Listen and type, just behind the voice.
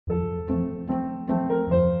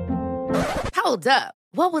Hold up.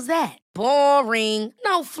 What was that? Boring.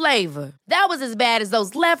 No flavor. That was as bad as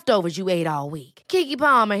those leftovers you ate all week. Keke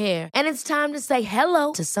Palmer here, and it's time to say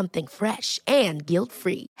hello to something fresh and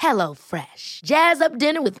guilt-free. Hello Fresh. Jazz up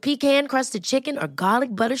dinner with pecan-crusted chicken or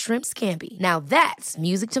garlic butter shrimp scampi. Now that's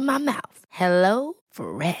music to my mouth. Hello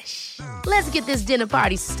Fresh. Let's get this dinner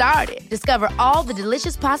party started. Discover all the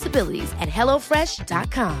delicious possibilities at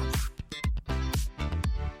hellofresh.com.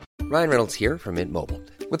 Ryan Reynolds here from Mint Mobile.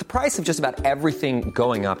 With the price of just about everything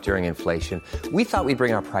going up during inflation, we thought we'd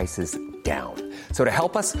bring our prices down. So to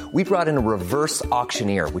help us, we brought in a reverse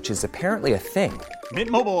auctioneer, which is apparently a thing. Mint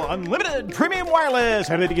Mobile Unlimited Premium Wireless.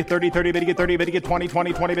 How to get 30, 30, bit to get 30, bit to get 20,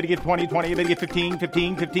 20, 20, bit to get 20, 20, bit to get 15,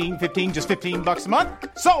 15, 15, 15, just $15 a month?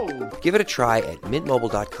 Sold! Give it a try at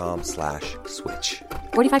mintmobile.com/switch.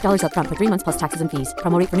 $45 up front for 3 months plus taxes and fees.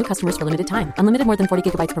 Promo rate for new customers for limited time. Unlimited more than 40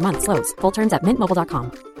 gigabytes per month. Slows full terms at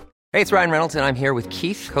mintmobile.com. Hey, it's Ryan Reynolds, and I'm here with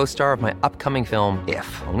Keith, co-star of my upcoming film, If,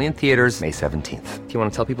 only in theaters May 17th. Do you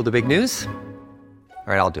want to tell people the big news?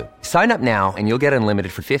 All right, I'll do it. Sign up now and you'll get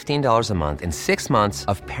unlimited for $15 a month and 6 months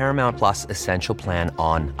of Paramount Plus Essential Plan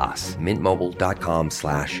on us.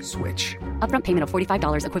 mintmobile.com/switch. Upfront payment of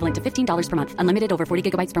 $45 equivalent to $15 per month. Unlimited over 40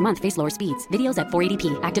 gigabytes per month. Face lower speeds. Videos at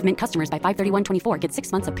 480p. Active Mint customers by 531.24 get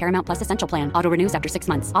 6 months of Paramount Plus Essential Plan. Auto renews after 6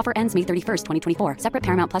 months. Offer ends May 31st, 2024. Separate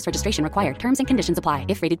Paramount Plus registration required. Terms and conditions apply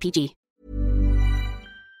if rated PG.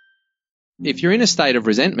 If you're in a state of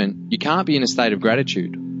resentment, you can't be in a state of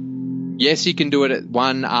gratitude. Yes, you can do it at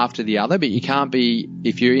one after the other, but you can't be,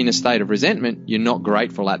 if you're in a state of resentment, you're not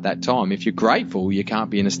grateful at that time. If you're grateful, you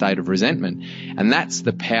can't be in a state of resentment. And that's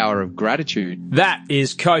the power of gratitude. That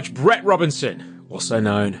is Coach Brett Robinson, also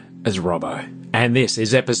known as Robbo. And this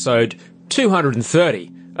is episode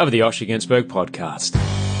 230 of the Osher Günsberg podcast.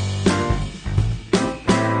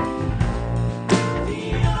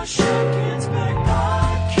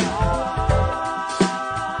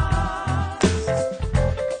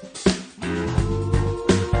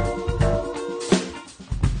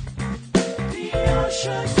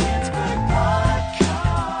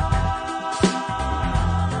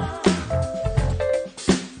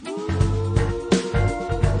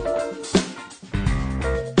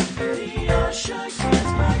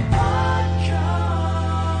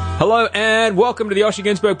 Hello and welcome to the Osher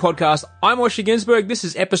Günsberg podcast. I'm Osher Günsberg. This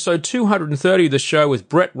is episode 230 of the show with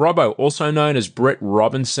Brett Robbo, also known as Brett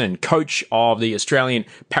Robinson, coach of the Australian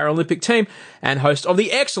Paralympic team and host of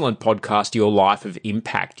the excellent podcast, Your Life of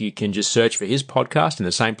Impact. You can just search for his podcast in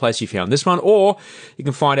the same place you found this one, or you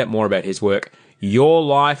can find out more about his work.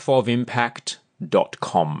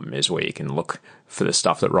 YourLifeOfImpact.com is where you can look for the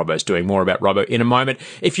stuff that Robbo's doing. More about Robbo in a moment.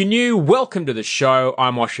 If you're new, welcome to the show.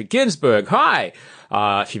 I'm Osher Günsberg. Hi.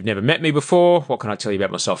 If you've never met me before, what can I tell you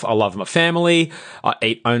about myself? I love my family. I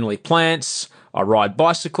eat only plants. I ride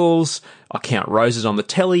bicycles. I count roses on the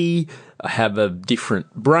telly. I have a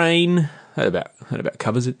different brain. That about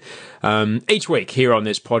covers it. Each week here on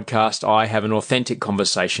this podcast, I have an authentic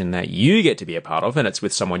conversation that you get to be a part of, and it's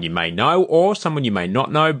with someone you may know or someone you may not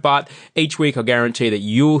know, but each week I guarantee that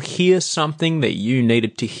you'll hear something that you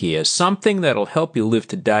needed to hear, something that'll help you live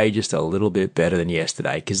today just a little bit better than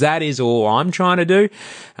yesterday, because that is all I'm trying to do,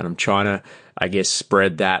 and I'm trying to, I guess,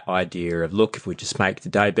 spread that idea of, look, if we just make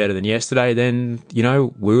today better than yesterday, then, you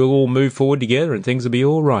know, we'll all move forward together and things will be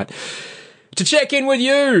all right. To check in with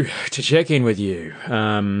you. It's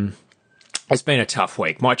been a tough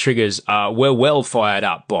week. My triggers were well fired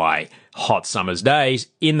up by hot summer's days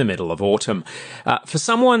in the middle of autumn. For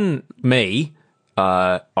someone, me,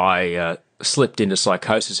 I slipped into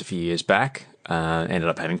psychosis a few years back, ended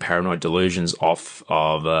up having paranoid delusions off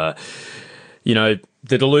of,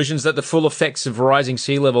 the delusions that the full effects of rising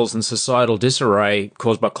sea levels and societal disarray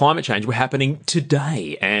caused by climate change were happening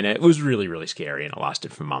today. And it was really, really scary, and it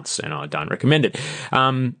lasted for months, and I don't recommend it.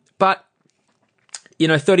 But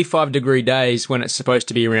 35-degree days when it's supposed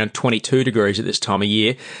to be around 22 degrees at this time of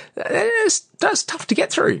year, that's tough to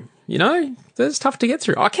get through, That's tough to get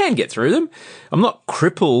through. I can get through them. I'm not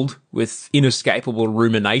crippled with inescapable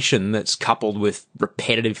rumination that's coupled with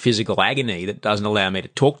repetitive physical agony that doesn't allow me to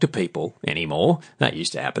talk to people anymore. That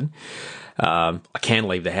used to happen. I can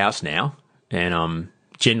leave the house now, and I'm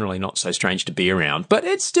generally not so strange to be around, but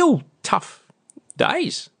it's still tough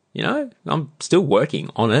days. I'm still working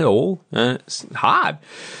on it all. It's hard.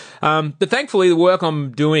 But thankfully the work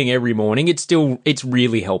I'm doing every morning, it's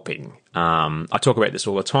really helping. I talk about this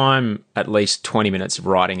all the time, at least 20 minutes of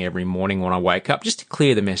writing every morning when I wake up, just to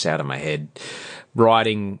clear the mess out of my head.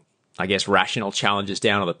 Writing, I guess, rational challenges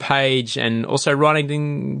down on the page, and also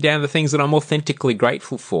writing down the things that I'm authentically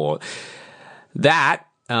grateful for. That,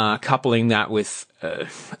 coupling that with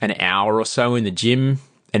an hour or so in the gym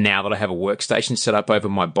And now that I have a workstation set up over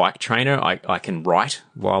my bike trainer, I can write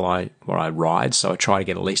while I ride. So I try to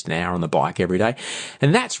get at least an hour on the bike every day.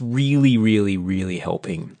 And that's really, really, really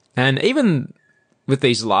helping. And even with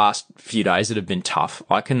these last few days that have been tough,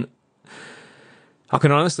 I can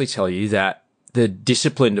honestly tell you that the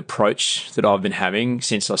disciplined approach that I've been having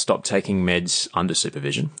since I stopped taking meds under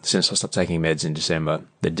supervision, since I stopped taking meds in December,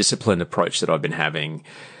 the disciplined approach that I've been having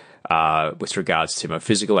with regards to my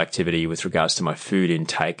physical activity, with regards to my food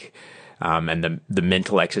intake, and the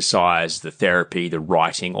mental exercise, the therapy, the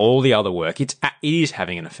writing, all the other work, it is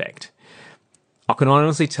having an effect. I can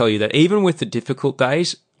honestly tell you that even with the difficult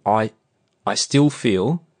days, I still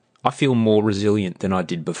feel more resilient than I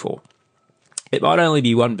did before. It might only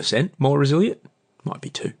be 1% more resilient, might be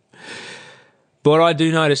 2%. But I do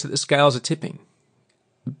notice that the scales are tipping.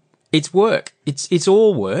 It's work. It's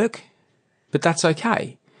all work, but that's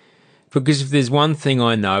okay. Because if there's one thing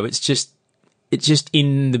I know, it's just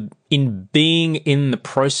in being in the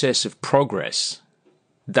process of progress,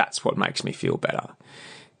 that's what makes me feel better.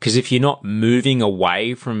 Because if you're not moving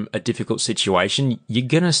away from a difficult situation, you're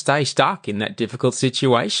going to stay stuck in that difficult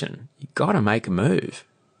situation. You've got to make a move.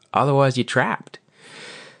 Otherwise, you're trapped.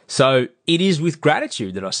 So it is with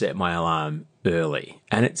gratitude that I set my alarm early.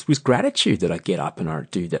 And it's with gratitude that I get up and I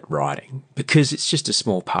do that writing, because it's just a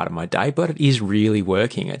small part of my day, but it is really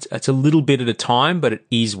working. It's a little bit at a time, but it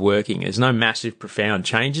is working. There's no massive, profound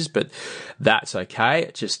changes, but that's okay.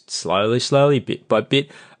 It's just slowly, bit by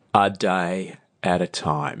bit, a day at a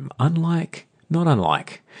time. Not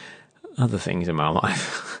unlike other things in my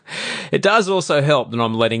life. It does also help that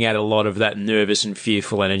I'm letting out a lot of that nervous and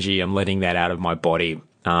fearful energy. I'm letting that out of my body.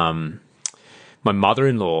 My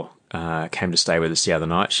mother-in-law came to stay with us the other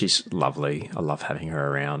night. She's lovely. I love having her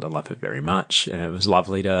around. I love her very much. And it was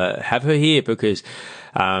lovely to have her here because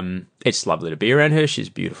it's lovely to be around her. She's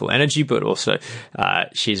beautiful energy, but also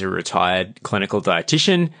she's a retired clinical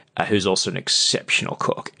dietitian who's also an exceptional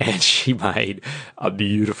cook. And she made a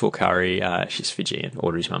beautiful curry. She's Fijian,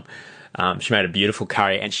 Audrey's mum. She made a beautiful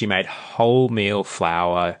curry, and she made wholemeal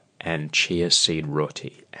flour and chia seed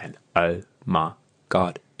roti. And oh my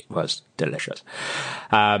God, it was delicious.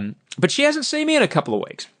 But she hasn't seen me in a couple of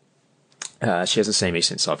weeks. She hasn't seen me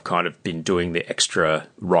since I've kind of been doing the extra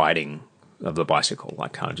riding of the bicycle,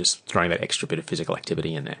 like kind of just throwing that extra bit of physical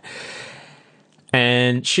activity in there.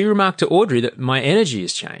 And she remarked to Audrey that my energy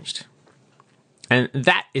has changed. And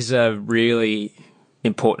that is a really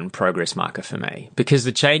important progress marker for me, because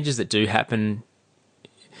the changes that do happen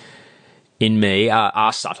in me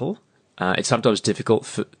are subtle. It's sometimes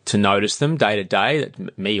difficult to notice them day to day,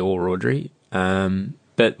 that me or Audrey.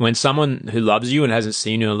 But when someone who loves you and hasn't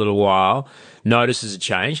seen you in a little while notices a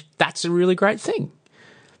change, that's a really great thing.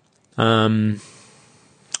 I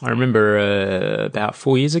remember about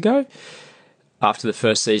 4 years ago, after the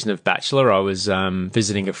first season of Bachelor, I was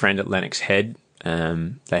visiting a friend at Lennox Head.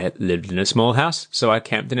 They had lived in a small house, so I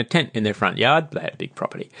camped in a tent in their front yard. They had a big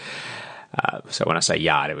property. So when I say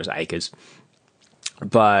yard, it was acres.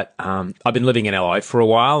 But I've been living in LA for a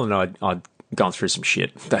while, and I'd gone through some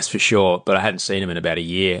shit, that's for sure. But I hadn't seen him in about a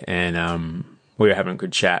year, and we were having a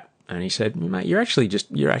good chat. And he said, "Mate, you're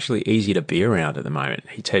actually easy to be around at the moment."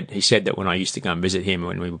 He said that when I used to go and visit him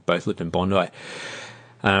when we both lived in Bondi,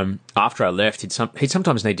 after I left, he'd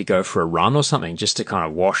sometimes need to go for a run or something just to kind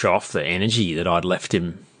of wash off the energy that I'd left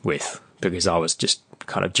him with, because I was just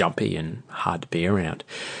kind of jumpy and hard to be around.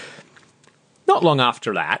 Not long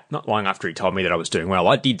after he told me that I was doing well,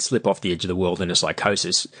 I did slip off the edge of the world into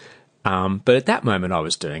psychosis. But at that moment, I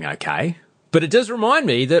was doing okay. But it does remind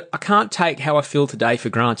me that I can't take how I feel today for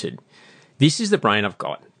granted. This is the brain I've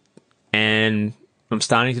got. And I'm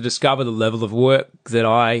starting to discover the level of work that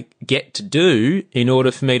I get to do in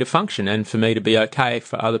order for me to function and for me to be okay,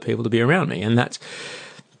 for other people to be around me. And that's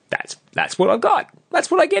what I've got.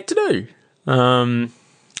 That's what I get to do.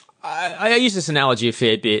 I use this analogy a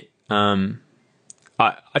fair bit.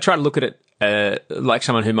 I try to look at it like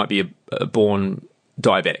someone who might be a born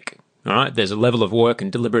diabetic. All right, there's a level of work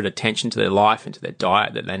and deliberate attention to their life and to their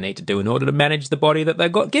diet that they need to do in order to manage the body that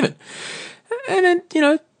they've got given. And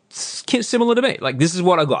then, it's similar to me. Like, this is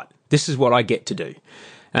what I got. This is what I get to do.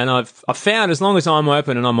 And I've found, as long as I'm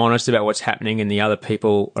open and I'm honest about what's happening and the other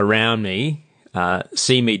people around me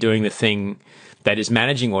see me doing the thing that is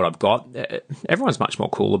managing what I've got, everyone's much more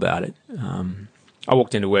cool about it. I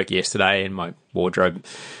walked into work yesterday and my wardrobe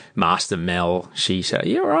master, Mel, she said,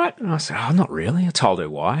 "You all right?" And I said, "Oh, not really." I told her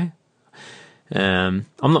why. I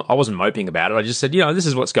wasn't moping about it. I just said, this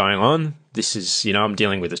is what's going on. This is, I'm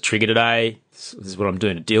dealing with this trigger today. This is what I'm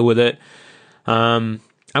doing to deal with it. And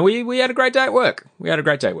we had a great day at work. We had a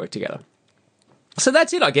great day at work together. So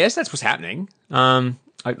that's it, I guess. That's what's happening.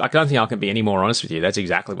 I don't think I can be any more honest with you. That's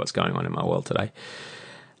exactly what's going on in my world today.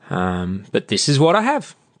 But this is what I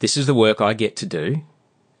have. This is the work I get to do,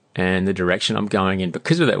 and the direction I'm going in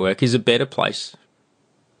because of that work is a better place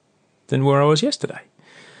than where I was yesterday.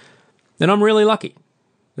 And I'm really lucky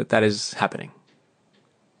that that is happening.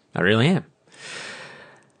 I really am.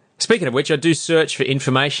 Speaking of which, I do search for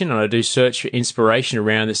information and I do search for inspiration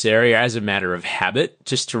around this area as a matter of habit,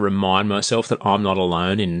 just to remind myself that I'm not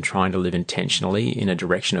alone in trying to live intentionally in a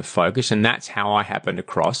direction of focus. And that's how I happened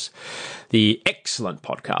across the excellent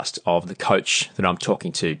podcast of the coach that I'm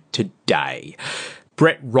talking to today.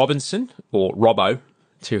 Brett Robinson, or Robbo,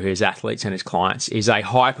 to his athletes and his clients, is a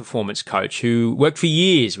high-performance coach who worked for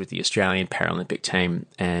years with the Australian Paralympic team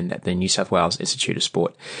and at the New South Wales Institute of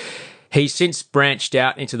Sport. He's since branched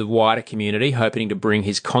out into the wider community, hoping to bring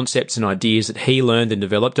his concepts and ideas that he learned and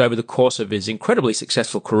developed over the course of his incredibly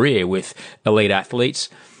successful career with elite athletes,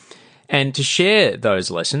 and to share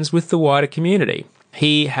those lessons with the wider community.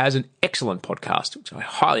 He has an excellent podcast, which I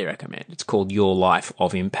highly recommend. It's called Your Life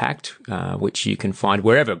of Impact, which you can find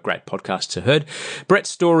wherever great podcasts are heard. Brett's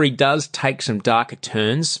story does take some darker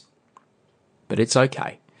turns, but it's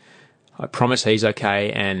okay. I promise he's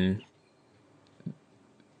okay, and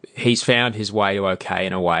he's found his way to okay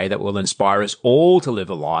in a way that will inspire us all to live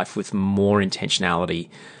a life with more intentionality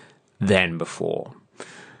than before.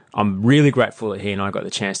 I'm really grateful that he and I got the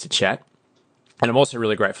chance to chat. And I'm also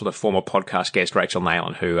really grateful to former podcast guest Rachel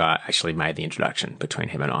Nalen, who actually made the introduction between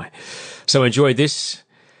him and I. So enjoy this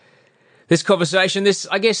conversation,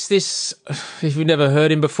 if you've never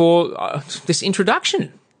heard him before, this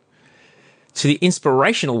introduction to the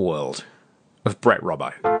inspirational world of Brett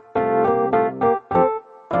Robbo.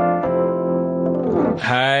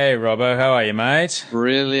 Hey, Robbo, how are you, mate?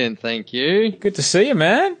 Brilliant, thank you. Good to see you,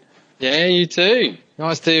 man. Yeah, you too.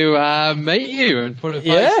 Nice to meet you and put a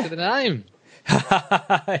face to the name.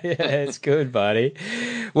 Yeah, it's good, buddy.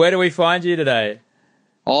 Where do we find you today?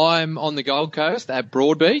 I'm on the Gold Coast at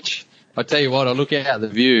Broadbeach. I tell you what, I look out the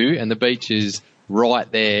view and the beach is right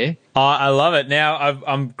there. I love it. Now,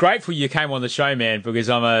 I'm grateful you came on the show, man, because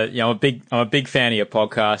I'm a big fan of your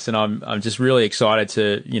podcast, and I'm just really excited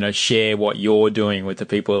to share what you're doing with the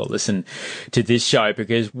people that listen to this show,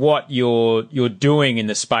 because what you're doing in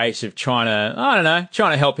the space of trying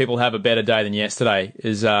to help people have a better day than yesterday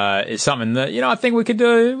is something that I think we could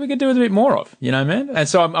do a bit more of, man. And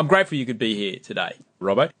so I'm grateful you could be here today,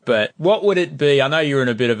 Robbo. But what would it be? I know you're in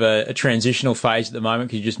a bit of a transitional phase at the moment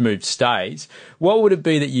because you just moved states. What would it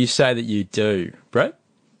be that you say that you do, Brett?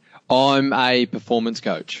 I'm a performance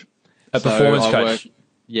coach. Performance coach?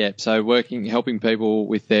 Helping people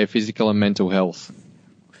with their physical and mental health.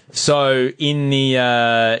 So in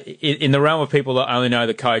the realm of people that only know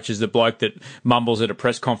the coach as the bloke that mumbles at a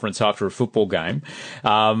press conference after a football game,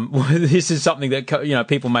 this is something that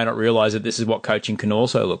people may not realise, that this is what coaching can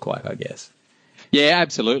also look like, I guess. Yeah,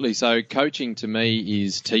 absolutely. So coaching to me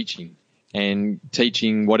is teaching. And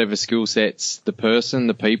teaching whatever skill sets the person,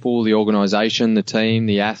 the people, the organisation, the team,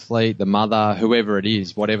 the athlete, the mother, whoever it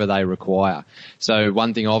is, whatever they require. So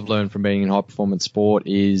one thing I've learned from being in high performance sport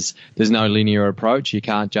is there's no linear approach. You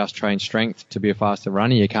can't just train strength to be a faster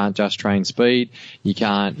runner. You can't just train speed. You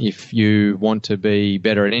can't, if you want to be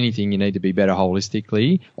better at anything, you need to be better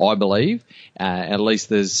holistically, I believe. At least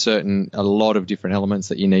there's a lot of different elements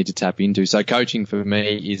that you need to tap into. So coaching for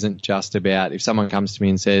me isn't just about, if someone comes to me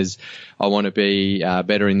and says, I want to be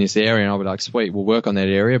better in this area, and I'll be like, sweet, we'll work on that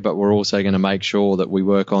area, but we're also going to make sure that we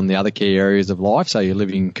work on the other key areas of life so you're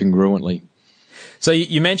living congruently. So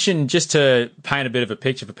you mentioned, just to paint a bit of a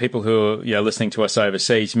picture for people who are listening to us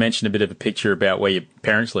overseas, you mentioned a bit of a picture about where your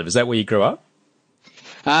parents live. Is that where you grew up?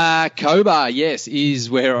 Cobar, yes, is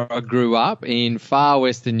where I grew up in far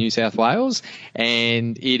western New South Wales,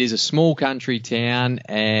 and it is a small country town,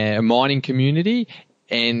 a mining community.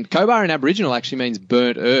 And Cobar in Aboriginal actually means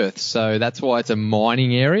burnt earth, so that's why it's a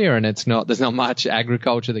mining area, and there's not much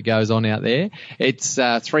agriculture that goes on out there. It's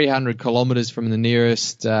 300 kilometres from the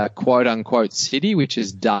nearest quote-unquote city, which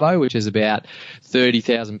is Dubbo, which is about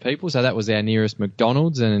 30,000 people. So that was our nearest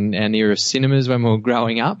McDonald's and our nearest cinemas when we were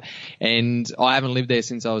growing up. And I haven't lived there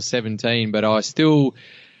since I was 17, but I still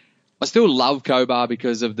love Cobar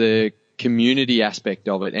because of the community aspect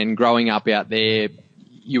of it. And growing up out there,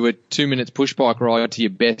 you were 2 minutes push bike ride to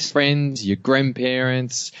your best friends, your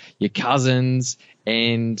grandparents, your cousins,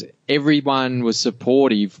 and everyone was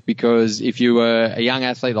supportive, because if you were a young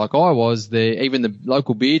athlete like I was, even the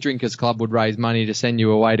local beer drinkers club would raise money to send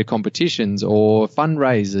you away to competitions or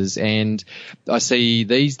fundraisers. And I see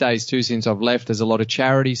these days too, since I've left, there's a lot of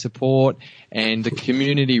charity support, and the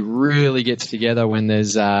community really gets together when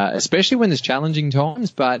there's, especially when there's challenging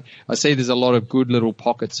times. But I see there's a lot of good little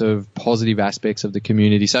pockets of positive aspects of the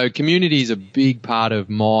community. So community is a big part of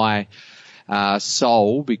my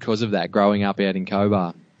soul because of that, growing up out in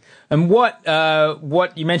Cobar. And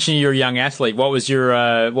what you mentioned, you're a young athlete. What was your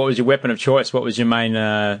weapon of choice? What was your main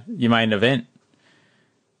event?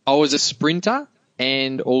 I was a sprinter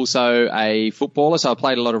and also a footballer. So I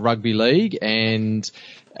played a lot of rugby league, and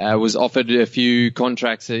was offered a few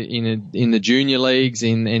contracts in the junior leagues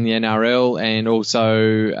in the NRL, and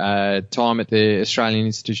also time at the Australian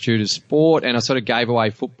Institute of Sport. And I sort of gave away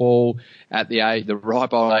football at the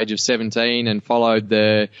ripe old age of 17, and followed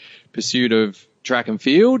the pursuit of track and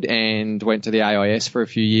field, and went to the AIS for a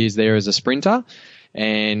few years there as a sprinter.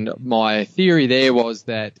 And my theory there was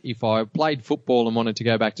that if I played football and wanted to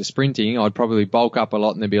go back to sprinting, I'd probably bulk up a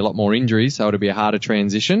lot and there'd be a lot more injuries, so it'd be a harder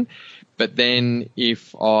transition. But then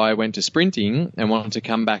if I went to sprinting and wanted to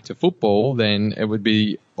come back to football, then it would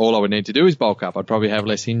be all I would need to do is bulk up. I'd probably have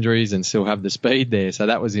less injuries and still have the speed there. So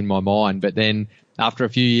that was in my mind. But then after a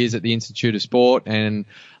few years at the Institute of Sport and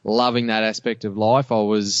loving that aspect of life, I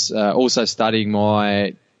was also studying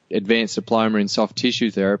my advanced diploma in soft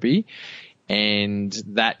tissue therapy. And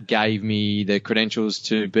that gave me the credentials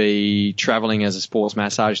to be traveling as a sports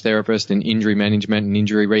massage therapist and injury management and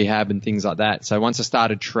injury rehab and things like that. So once I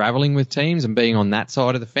started traveling with teams and being on that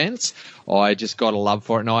side of the fence, I just got a love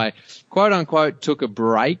for it. And I, quote unquote, took a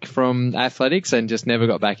break from athletics and just never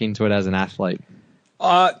got back into it as an athlete.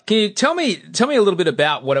 Can you tell me a little bit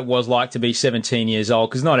about what it was like to be 17 years old?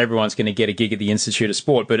 Because not everyone's going to get a gig at the Institute of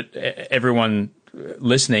Sport, but everyone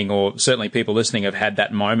listening, or certainly people listening, have had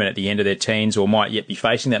that moment at the end of their teens, or might yet be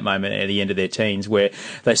facing that moment at the end of their teens, where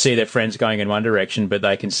they see their friends going in one direction, but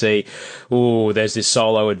they can see, oh, there's this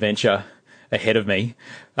solo adventure ahead of me.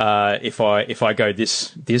 If I go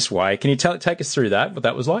this way, can you take us through that? What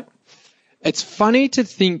that was like? It's funny to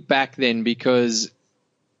think back then, because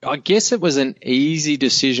I guess it was an easy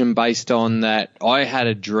decision based on that I had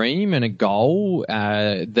a dream and a goal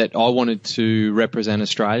that I wanted to represent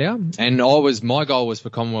Australia, and my goal was for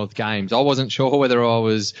Commonwealth Games. I wasn't sure whether I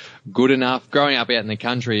was good enough. Growing up out in the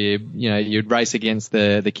country, you'd race against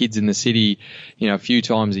the kids in the city, a few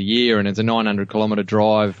times a year, and it's a 900-kilometre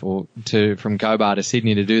drive from Cobar to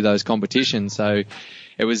Sydney to do those competitions. So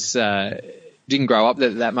it was. Didn't grow up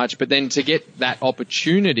that much, but then to get that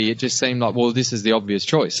opportunity, it just seemed like, well, this is the obvious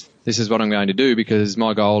choice. This is what I'm going to do, because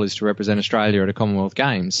my goal is to represent Australia at a Commonwealth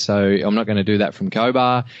Games. So I'm not going to do that from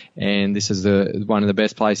Cobar, and this is one of the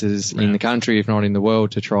best places in the country, if not in the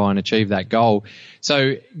world, to try and achieve that goal.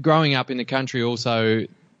 So growing up in the country, also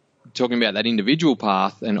talking about that individual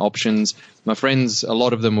path and options, my friends, a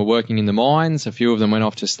lot of them were working in the mines, a few of them went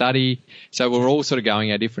off to study, so we're all sort of going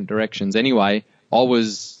our different directions. Anyway,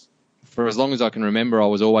 for as long as I can remember, I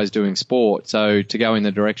was always doing sport. So to go in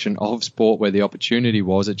the direction of sport where the opportunity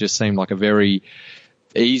was, it just seemed like a very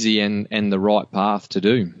easy and the right path to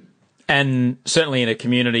do. And certainly in a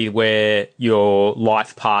community where your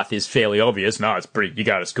life path is fairly obvious. No, it's pretty, you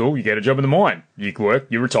go to school, you get a job in the mine, you work,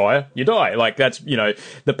 you retire, you die. Like that's,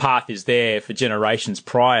 the path is there for generations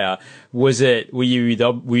prior. Were you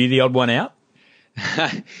the odd one out?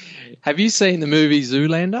 Have you seen the movie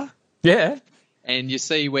Zoolander? Yeah. And you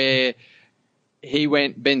see where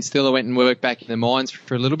Ben Stiller went and worked back in the mines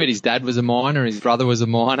for a little bit. His dad was a miner, his brother was a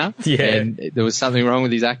miner. Yeah. And there was something wrong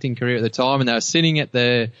with his acting career at the time, and they were sitting at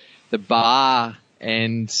the bar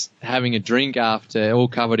and having a drink after, all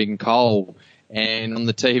covered in coal. And on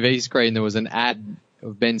the TV screen there was an ad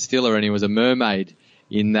of Ben Stiller, and he was a mermaid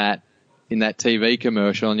in that TV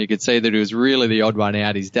commercial, and you could see that he was really the odd one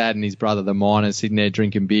out. His dad and his brother, the miners, sitting there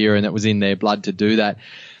drinking beer, and it was in their blood to do that.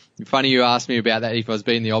 Funny you asked me about that, if I was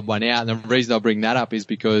being the odd one out, and the reason I bring that up is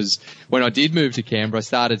because when I did move to Canberra, I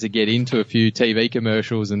started to get into a few TV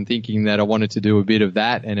commercials and thinking that I wanted to do a bit of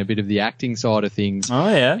that and a bit of the acting side of things. Oh,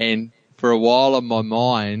 yeah. And for a while in my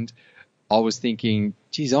mind, I was thinking,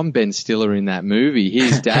 geez, I'm Ben Stiller in that movie.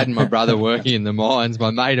 Here's Dad and my brother working in the mines,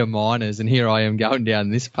 my mate are miners, and here I am going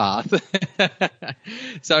down this path.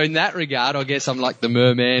 So in that regard, I guess I'm like the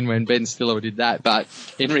merman when Ben Stiller did that. But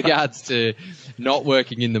in regards to not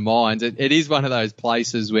working in the mines, it is one of those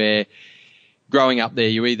places where growing up there,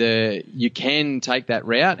 you can take that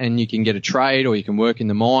route and you can get a trade or you can work in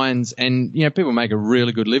the mines, and people make a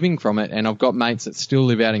really good living from it. And I've got mates that still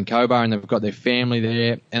live out in Cobar and they've got their family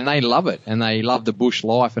there and they love it and they love the bush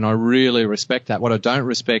life, and I really respect that. What I don't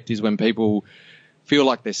respect is when people feel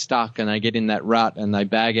like they're stuck and they get in that rut and they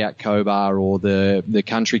bag out Cobar or the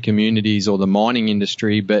country communities or the mining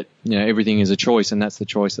industry, but everything is a choice and that's the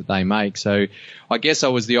choice that they make. So I guess I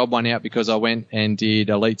was the odd one out because I went and did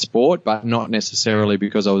elite sport, but not necessarily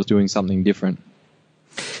because I was doing something different.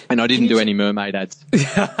 And I didn't do any mermaid ads. But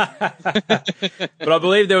I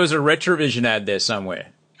believe there was a Retrovision ad there somewhere.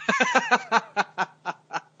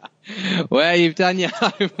 Well, you've done your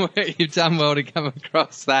homework. You've done well to come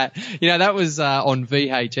across that. That was on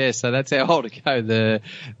VHS, so that's how old ago the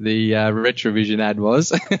Retrovision ad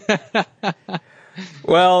was.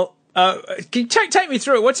 Well, can you take me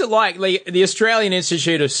through it? What's it like the Australian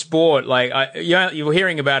Institute of Sport? You're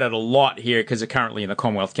hearing about it a lot here because currently the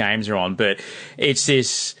Commonwealth Games are on, but it's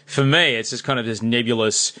this, for me, it's just kind of this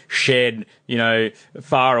nebulous shed,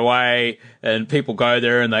 far away, and people go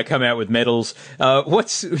there and they come out with medals.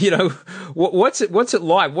 What's it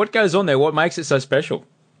like? What goes on there? What makes it so special?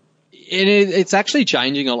 It's actually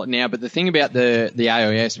changing a lot now, but the thing about the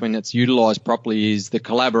AIS when it's utilised properly is the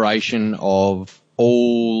collaboration of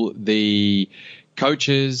all the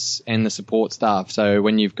coaches and the support staff. So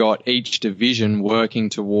when you've got each division working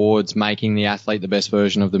towards making the athlete the best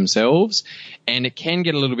version of themselves, and it can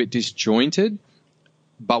get a little bit disjointed,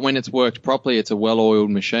 but when it's worked properly, it's a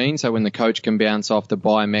well-oiled machine. So when the coach can bounce off the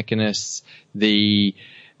biomechanists, the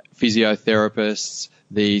physiotherapists,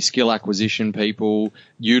 the skill acquisition people,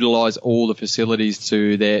 utilise all the facilities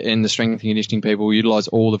and the strength and conditioning people utilise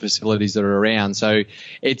all the facilities that are around. So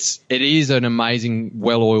it is an amazing,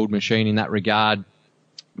 well-oiled machine in that regard.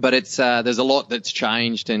 But there's a lot that's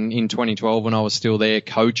changed, and in 2012 when I was still there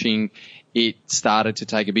coaching, it started to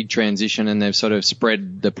take a big transition, and they've sort of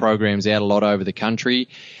spread the programs out a lot over the country.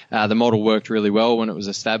 The model worked really well when it was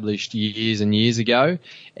established years and years ago,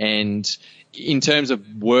 and in terms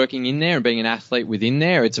of working in there and being an athlete within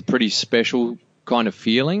there, it's a pretty special kind of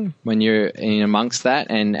feeling when you're in amongst that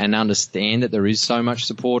and understand that there is so much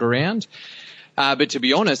support around. But to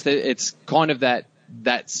be honest, it's kind of that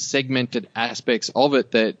segmented aspects of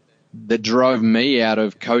it that drove me out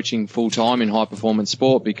of coaching full time in high performance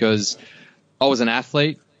sport, because I was an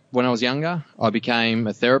athlete when I was younger. I became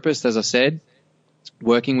a therapist, as I said,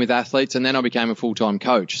 working with athletes, and then I became a full-time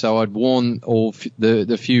coach. So I'd worn all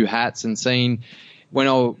the few hats and seen when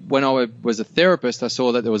I was a therapist, I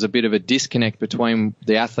saw that there was a bit of a disconnect between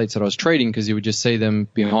the athletes that I was treating, because you would just see them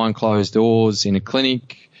behind closed doors in a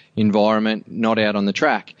clinic environment, not out on the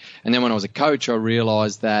track. And then when I was a coach, I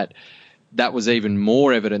realized that was even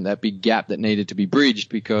more evident, that big gap that needed to be bridged,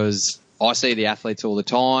 because I see the athletes all the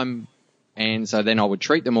time. And so then I would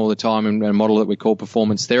treat them all the time in a model that we call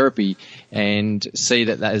performance therapy, and see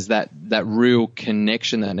that as that real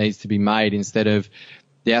connection that needs to be made, instead of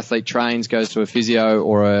the athlete trains, goes to a physio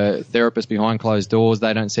or a therapist behind closed doors.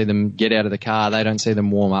 They don't see them get out of the car. They don't see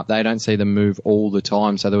them warm up. They don't see them move all the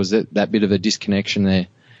time. So there was that bit of a disconnection there.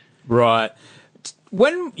 Right.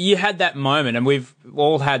 When you had that moment, and we've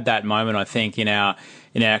all had that moment, I think, in our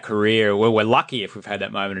career, where we're lucky if we've had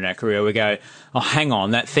that moment in our career, we go, oh, hang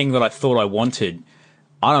on, that thing that I thought I wanted,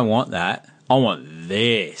 I don't want that. I want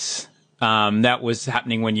this. That was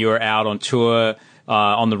happening when you were out on tour,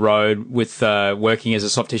 on the road with working as a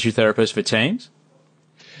soft tissue therapist for teams?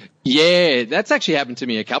 Yeah, that's actually happened to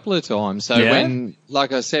me a couple of times. So when,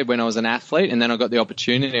 like I said, when I was an athlete and then I got the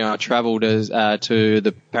opportunity, I travelled to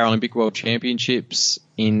the Paralympic World Championships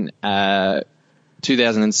in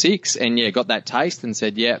 2006, and got that taste and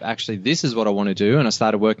said, actually this is what I want to do. And I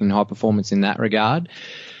started working in high performance in that regard.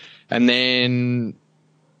 And then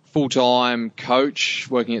full-time coach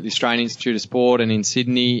working at the Australian Institute of Sport and in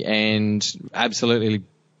Sydney, and absolutely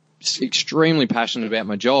extremely passionate about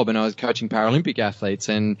my job. And I was coaching Paralympic athletes,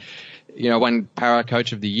 and won Para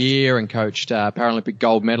Coach of the Year and coached Paralympic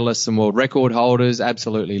gold medalists and world record holders.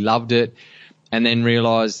 Absolutely loved it. And then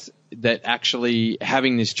realised that actually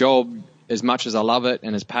having this job, as much as I love it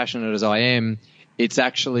and as passionate as I am, it's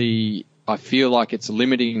actually, I feel like it's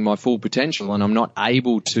limiting my full potential, and I'm not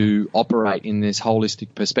able to operate in this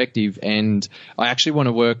holistic perspective. And I actually want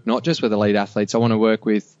to work not just with elite athletes. I want to work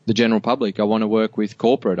with the general public. I want to work with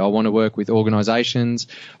corporate. I want to work with organisations.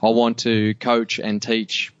 I want to coach and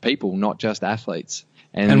teach people, not just athletes.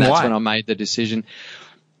 And that's when I made the decision.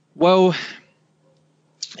 Well,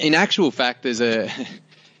 in actual fact,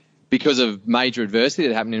 because of major adversity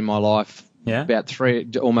that happened in my life about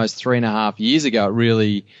almost 3.5 years ago, it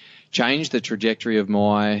really changed the trajectory of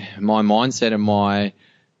my mindset and my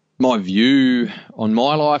my view on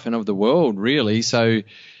my life and of the world, really. So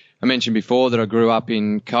I mentioned before that I grew up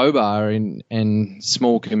in Cobar in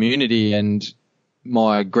small community, and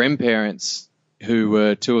my grandparents, who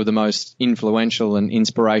were two of the most influential and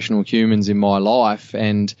inspirational humans in my life,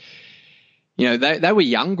 and they were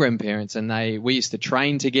young grandparents, and we used to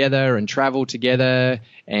train together and travel together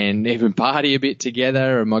and even party a bit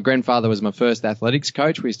together. And my grandfather was my first athletics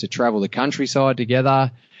coach. We used to travel the countryside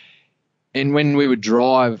together. And when we would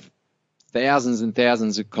drive thousands and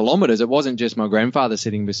thousands of kilometres, it wasn't just my grandfather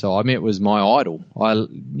sitting beside me, it was my idol.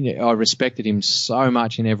 I respected him so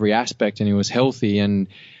much in every aspect, and he was healthy. And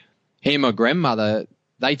he and my grandmother,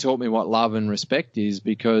 they taught me what love and respect is,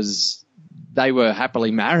 because they were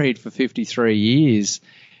happily married for 53 years,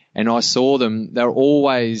 and I saw them, they were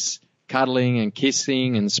always cuddling and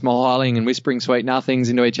kissing and smiling and whispering sweet nothings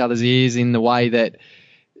into each other's ears in the way that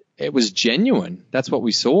it was genuine. That's what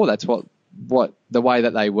we saw. That's what the way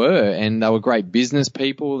that they were. And they were great business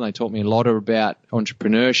people. They taught me a lot about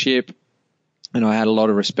entrepreneurship, and I had a lot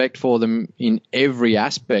of respect for them in every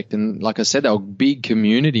aspect. And like I said, they were big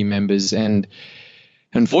community members. And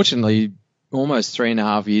unfortunately, almost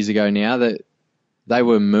 3.5 years ago now, that they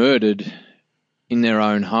were murdered in their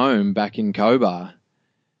own home back in Cobar.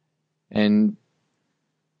 And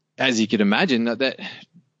as you could imagine, that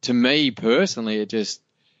to me personally, it just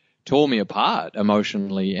tore me apart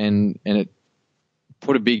emotionally, and it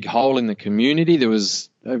put a big hole in the community. There was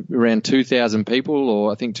around 2,000 people,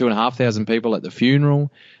 or I think 2,500 people at the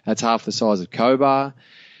funeral. That's half the size of Cobar.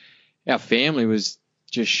 Our family was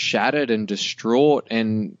just shattered and distraught.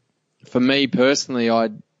 And for me personally, I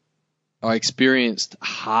experienced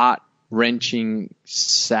heart-wrenching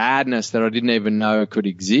sadness that I didn't even know could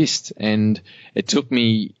exist. And it took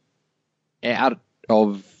me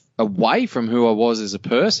away from who I was as a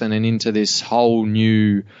person and into this whole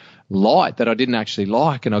new light that I didn't actually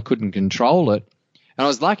like, and I couldn't control it. And I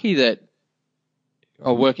was lucky that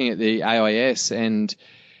I was working at the AIS, and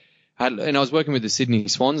I was working with the Sydney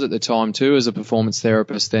Swans at the time too as a performance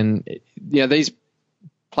therapist. And these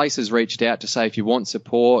places reached out to say, if you want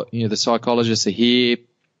support, the psychologists are here,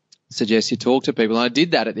 suggest you talk to people. And I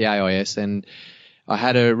did that at the AIS, and I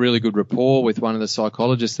had a really good rapport with one of the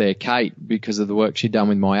psychologists there, Kate, because of the work she'd done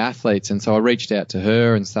with my athletes. And so I reached out to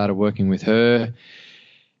her and started working with her.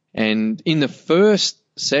 And in the first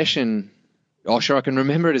session, I can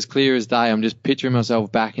remember it as clear as day. I'm just picturing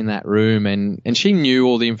myself back in that room, and she knew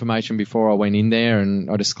all the information before I went in there, and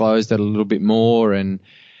I disclosed it a little bit more. And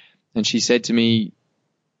she said to me,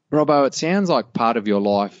 "Robbo, it sounds like part of your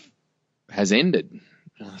life has ended."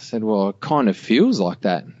 I said, "Well, it kind of feels like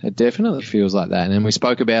that. It definitely feels like that." And then we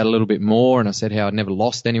spoke about it a little bit more, and I said how I'd never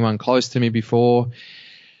lost anyone close to me before.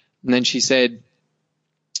 And then she said,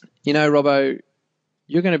 "Robbo,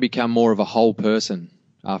 you're going to become more of a whole person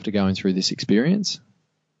after going through this experience."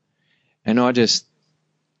 And I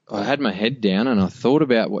had my head down, and I thought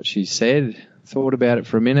about what she said, thought about it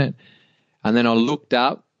for a minute. And then I looked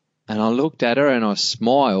up, and I looked at her, and I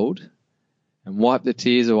smiled and wiped the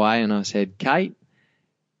tears away. And I said, "Kate,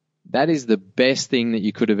 that is the best thing that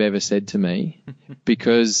you could have ever said to me,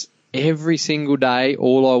 because every single day,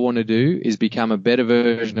 all I want to do is become a better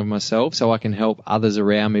version of myself so I can help others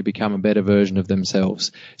around me become a better version of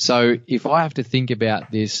themselves. So if I have to think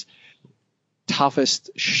about this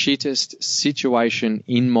toughest, shittest situation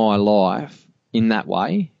in my life in that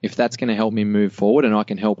way, if that's going to help me move forward and I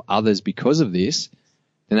can help others because of this,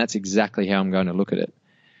 then that's exactly how I'm going to look at it."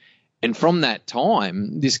 And from that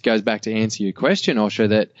time, this goes back to answer your question,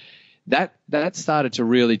 Osher, that started to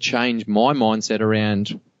really change my mindset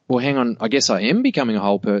around, well, hang on, I guess I am becoming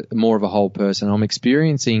more of a whole person. I'm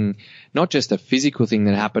experiencing not just a physical thing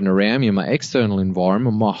that happened around me in my external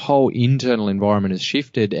environment, my whole internal environment has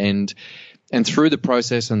shifted. And through the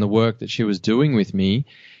process and the work that she was doing with me,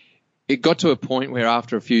 it got to a point where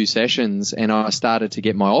after a few sessions and I started to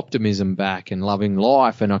get my optimism back and loving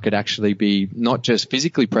life, and I could actually be not just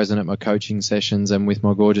physically present at my coaching sessions and with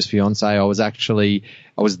my gorgeous fiance, I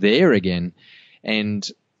was there again.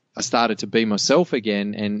 And I started to be myself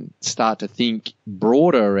again and start to think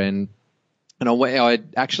broader. And I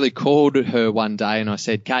actually called her one day and I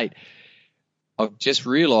said, "Kate, I've just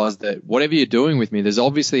realized that whatever you're doing with me, there's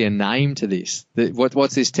obviously a name to this.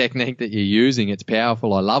 What's this technique that you're using? It's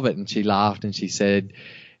powerful. I love it." And she laughed and she said,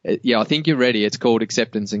 "Yeah, I think you're ready. It's called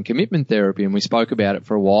acceptance and commitment therapy." And we spoke about it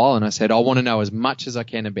for a while. And I said, "I want to know as much as I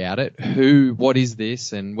can about it. What is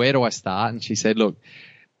this, and where do I start?" And she said, "Look,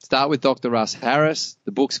 start with Dr. Russ Harris.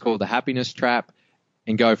 The book's called The Happiness Trap,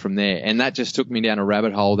 and go from there." And that just took me down a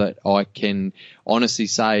rabbit hole that I can honestly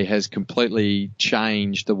say has completely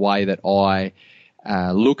changed the way that I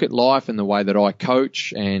look at life and the way that I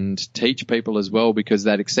coach and teach people as well, because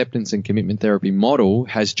that acceptance and commitment therapy model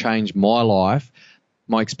has changed my life,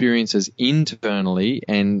 my experiences internally,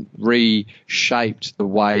 and reshaped the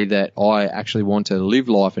way that I actually want to live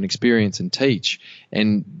life and experience and teach.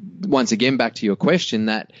 And once again, back to your question,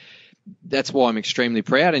 that's why I'm extremely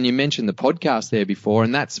proud. And you mentioned the podcast there before,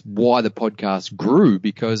 and that's why the podcast grew,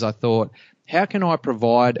 because I thought, how can I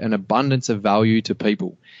provide an abundance of value to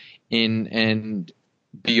people? And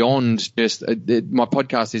beyond just my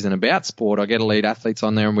podcast isn't about sport. I get elite athletes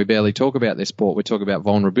on there and we barely talk about their sport. We talk about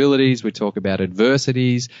vulnerabilities. We talk about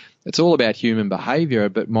adversities. It's all about human behavior.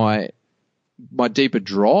 But my deeper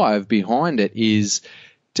drive behind it is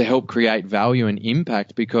to help create value and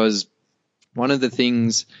impact, because one of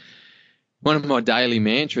my daily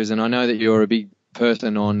mantras, and I know that you're a big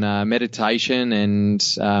person on meditation and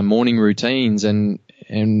morning routines, and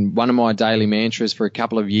one of my daily mantras for a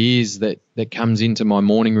couple of years that comes into my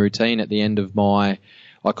morning routine at the end of I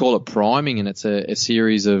call it priming, and it's a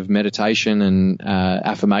series of meditation and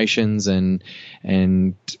affirmations and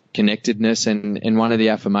connectedness. And one of the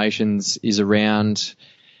affirmations is around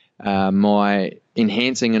my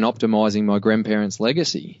enhancing and optimizing my grandparents'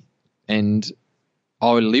 legacy. And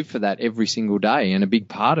I would live for that every single day. And a big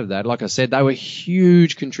part of that, like I said, they were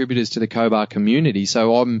huge contributors to the Cobar community.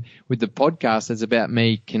 So with the podcast, it's about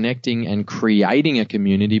me connecting and creating a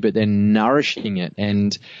community, but then nourishing it.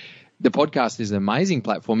 And the podcast is an amazing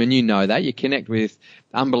platform, and you know that. You connect with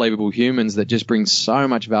unbelievable humans that just bring so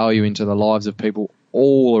much value into the lives of people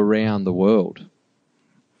all around the world.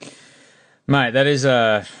 Mate, that is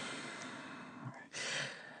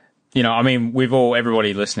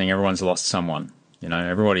everybody listening, everyone's lost someone.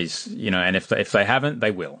 Everybody's, and if they haven't,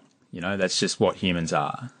 they will. That's just what humans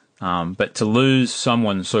are. But to lose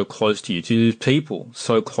someone so close to you, to lose people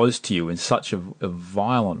so close to you in such a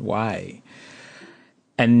violent way,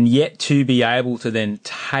 and yet to be able to then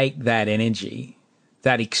take that energy,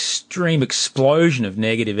 that extreme explosion of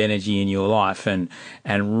negative energy in your life and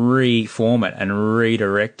reform it and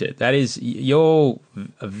redirect it. You're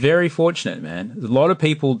very fortunate, man. A lot of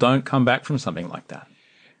people don't come back from something like that.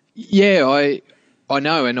 Yeah, I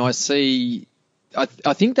know, and I see. I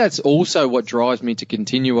think that's also what drives me to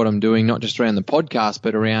continue what I'm doing, not just around the podcast,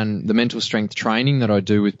 but around the mental strength training that I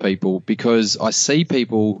do with people, because I see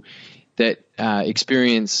people that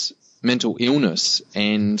experience mental illness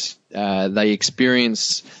and they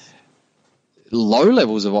experience low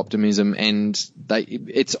levels of optimism, and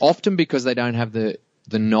it's often because they don't have the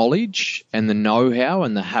knowledge and the know-how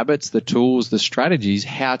and the habits, the tools, the strategies,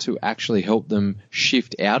 how to actually help them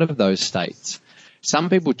shift out of those states.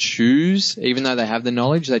 Some people choose, even though they have the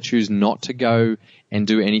knowledge, they choose not to go and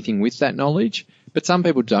do anything with that knowledge. But some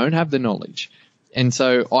people don't have the knowledge. And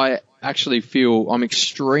so I actually feel I'm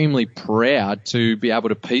extremely proud to be able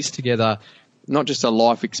to piece together not just a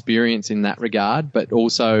life experience in that regard, but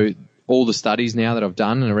also all the studies now that I've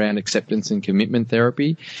done around acceptance and commitment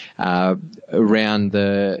therapy, around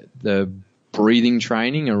the breathing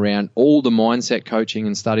training, around all the mindset coaching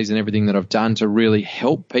and studies and everything that I've done to really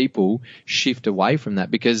help people shift away from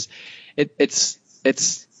that, because it's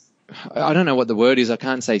I don't know what the word is. I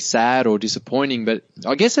can't say sad or disappointing, but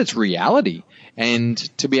I guess it's reality. And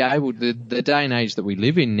to be able to, the day and age that we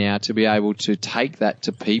live in now, to be able to take that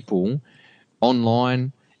to people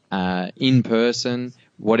online, in person,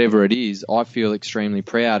 whatever it is, I feel extremely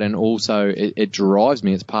proud, and also it drives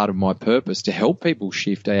me. It's part of my purpose to help people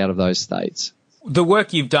shift out of those states. The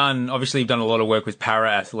work you've done, obviously you've done a lot of work with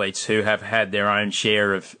para-athletes who have had their own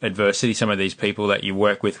share of adversity. Some of these people that you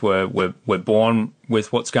work with were born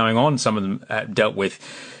with what's going on. Some of them have dealt with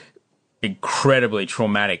incredibly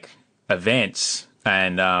traumatic events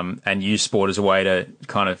and use sport as a way to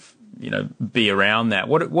kind of, be around that.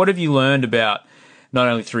 What have you learned about, not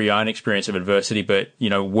only through your own experience of adversity, but,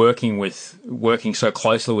 working so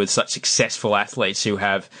closely with such successful athletes who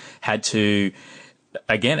have had to,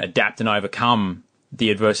 again, adapt and overcome the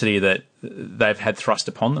adversity that they've had thrust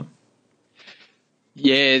upon them?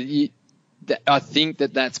 Yeah, I think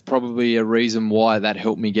that's probably a reason why that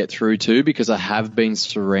helped me get through too, because I have been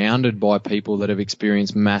surrounded by people that have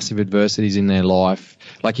experienced massive adversities in their life.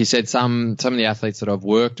 Like you said, some of the athletes that I've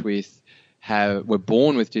worked with were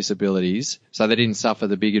born with disabilities, so they didn't suffer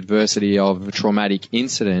the big adversity of a traumatic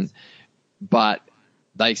incident, but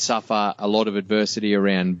they suffer a lot of adversity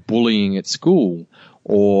around bullying at school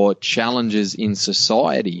or challenges in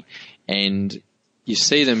society. And you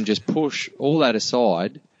see them just push all that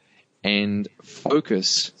aside and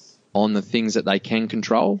focus on the things that they can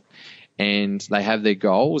control. And they have their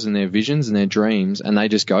goals and their visions and their dreams, and they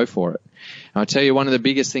just go for it. And I tell you, one of the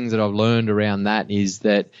biggest things that I've learned around that is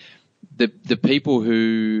that the people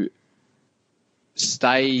who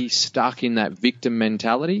stay stuck in that victim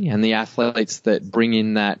mentality and the athletes that bring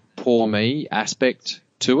in that poor me aspect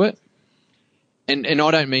to it. And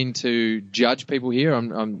I don't mean to judge people here.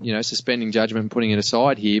 I'm suspending judgment and putting it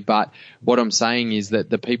aside here. But what I'm saying is that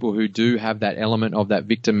the people who do have that element of that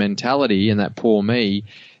victim mentality and that poor me,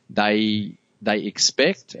 they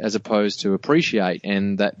expect as opposed to appreciate,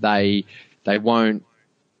 and that they won't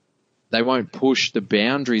push the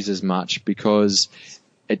boundaries as much because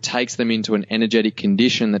it takes them into an energetic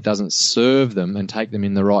condition that doesn't serve them and take them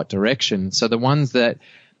in the right direction. So the ones that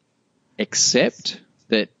accept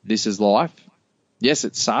that this is life, yes,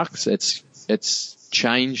 it sucks, it's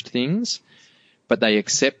changed things, but they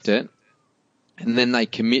accept it, and then they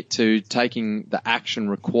commit to taking the action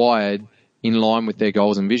required in line with their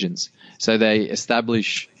goals and visions. So they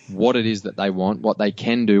establish what it is that they want, what they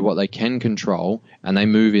can do, what they can control, and they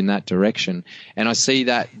move in that direction. And I see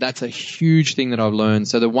that that's a huge thing that I've learned.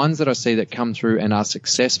 So the ones that I see that come through and are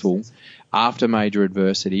successful after major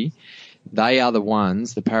adversity, they are the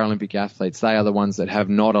ones, the Paralympic athletes, they are the ones that have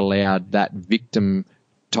not allowed that victim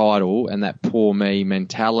title and that poor me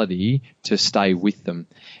mentality to stay with them.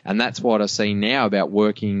 And that's what I see now about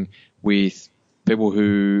working with people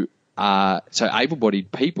who are so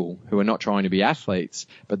able-bodied people who are not trying to be athletes,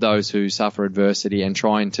 but those who suffer adversity and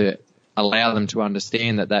trying to allow them to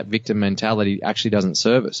understand that that victim mentality actually doesn't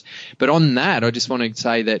serve us. But on that, I just want to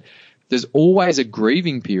say that there's always a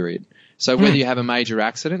grieving period. So whether you have a major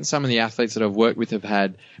accident, some of the athletes that I've worked with have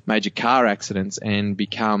had major car accidents and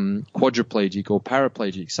become quadriplegic or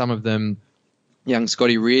paraplegic. Some of them, young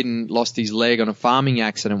Scotty Reardon lost his leg on a farming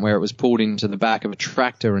accident where it was pulled into the back of a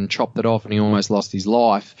tractor and chopped it off, and he almost lost his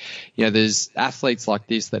life. You know, there's athletes like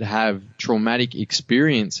this that have traumatic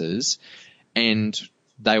experiences, and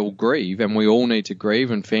they will grieve, and we all need to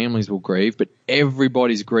grieve, and families will grieve, but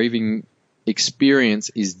everybody's grieving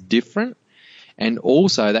experience is different. And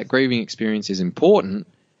also that grieving experience is important,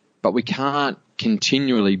 but we can't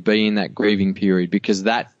continually be in that grieving period because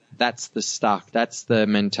that's the stuck, that's the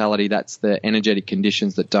mentality, that's the energetic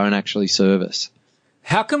conditions that don't actually serve us.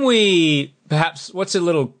 How can we, perhaps, what's a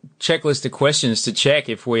little checklist of questions to check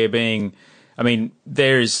if we're being, I mean,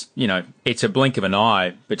 there's, it's a blink of an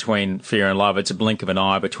eye between fear and love. It's a blink of an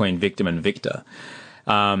eye between victim and victor.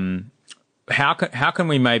 How can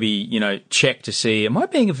we maybe, check to see, am I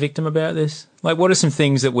being a victim about this? Like, what are some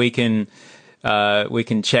things that we can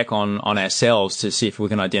check on ourselves to see if we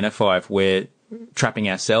can identify if we're trapping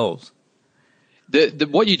ourselves?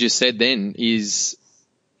 What you just said then is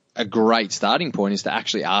a great starting point, is to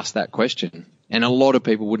actually ask that question. And a lot of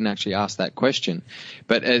people wouldn't actually ask that question.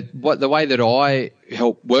 But the way that I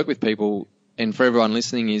help work with people, and for everyone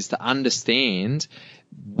listening, is to understand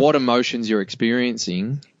what emotions you're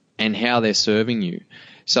experiencing and how they're serving you.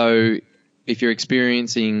 So if you're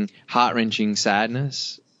experiencing heart-wrenching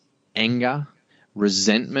sadness, anger,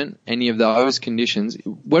 resentment, any of those conditions,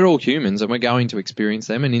 we're all humans and we're going to experience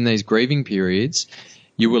them. And in these grieving periods,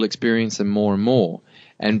 you will experience them more and more.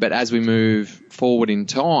 But as we move forward in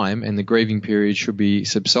time and the grieving period should be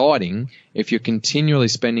subsiding, if you're continually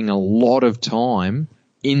spending a lot of time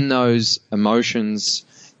in those emotions,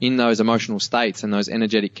 in those emotional states and those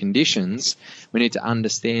energetic conditions, we need to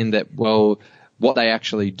understand that, well, what they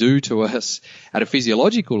actually do to us at a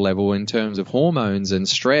physiological level in terms of hormones and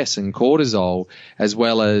stress and cortisol, as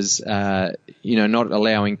well as, not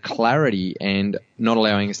allowing clarity and not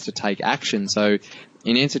allowing us to take action. So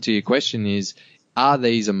in answer to your question is, are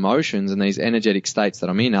these emotions and these energetic states that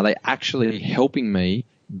I'm in, are they actually helping me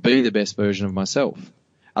be the best version of myself?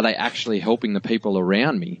 Are they actually helping the people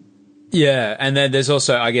around me? Yeah, and then there's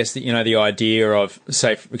also, I guess, the idea of,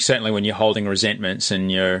 say, certainly when you're holding resentments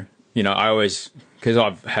and you're, I always, because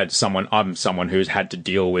I'm someone who's had to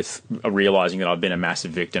deal with realizing that I've been a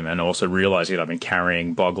massive victim and also realizing that I've been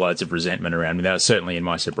carrying bog loads of resentment around me. That was certainly in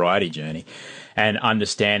my sobriety journey. And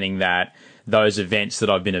understanding that those events that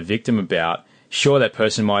I've been a victim about, sure, that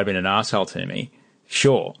person might have been an asshole to me,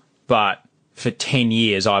 sure, but for 10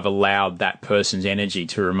 years I've allowed that person's energy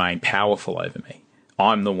to remain powerful over me.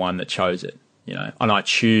 I'm the one that chose it, and I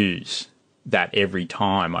choose that every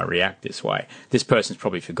time I react this way. This person's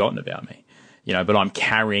probably forgotten about me, but I'm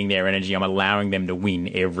carrying their energy. I'm allowing them to win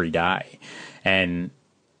every day. And,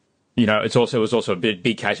 it was also a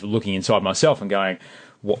big case of looking inside myself and going,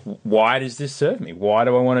 why does this serve me? Why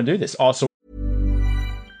do I want to do this? Also,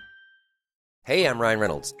 Hey, I'm Ryan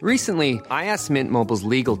Reynolds. Recently, I asked Mint Mobile's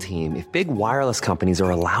legal team if big wireless companies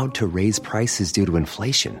are allowed to raise prices due to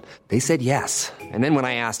inflation. They said yes. And then when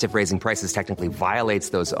I asked if raising prices technically violates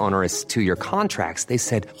those onerous 2-year contracts, they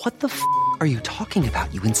said, "What the f*** are you talking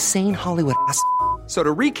about, you insane Hollywood ass f- So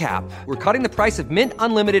to recap, we're cutting the price of Mint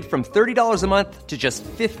Unlimited from $30 a month to just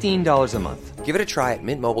 $15 a month. Give it a try at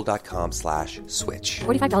mintmobile.com/switch.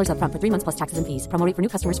 $45 up front for 3 months plus taxes and fees. Promo rate for new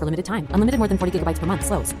customers for limited time. Unlimited more than 40 gigabytes per month.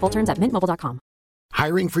 Slows full terms at mintmobile.com.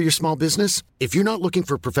 Hiring for your small business? If you're not looking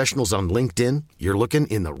for professionals on LinkedIn, you're looking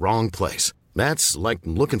in the wrong place. That's like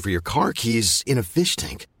looking for your car keys in a fish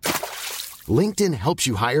tank. LinkedIn helps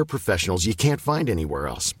you hire professionals you can't find anywhere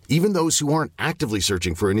else, even those who aren't actively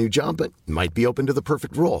searching for a new job but might be open to the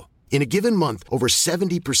perfect role. In a given month, over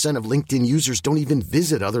 70% of LinkedIn users don't even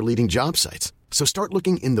visit other leading job sites. So start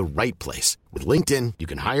looking in the right place. With LinkedIn, you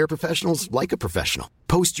can hire professionals like a professional.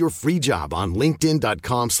 Post your free job on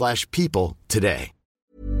linkedin.com/people today.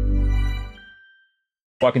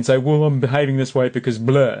 I can say, well, I'm behaving this way because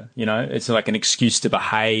blah, you know, it's like an excuse to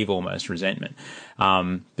behave, almost resentment.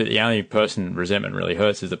 But the only person resentment really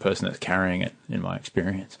hurts is the person that's carrying it, in my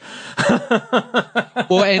experience.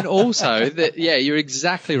 Well, and also, yeah, you're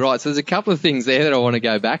exactly right. So there's a couple of things there that I want to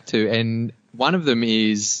go back to, and one of them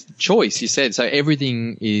is choice, you said. So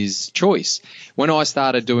everything is choice. When I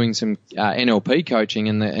started doing some NLP coaching,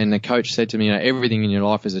 and the coach said to me, you know, everything in your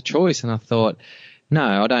life is a choice, and I thought,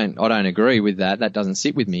 no, I don't agree with that. That doesn't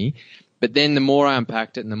sit with me. But then the more I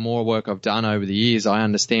unpacked it and the more work I've done over the years, I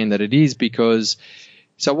understand that it is because,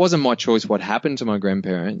 so it wasn't my choice what happened to my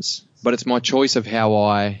grandparents, but it's my choice of how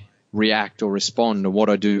I react or respond or what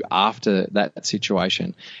I do after that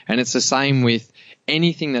situation. And it's the same with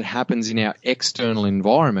anything that happens in our external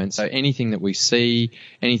environment. So anything that we see,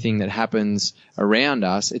 anything that happens around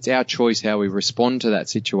us, it's our choice how we respond to that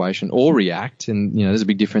situation or react. And, you know, there's a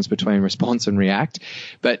big difference between response and react.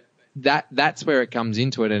 But that's where it comes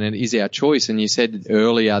into it, and it is our choice. And you said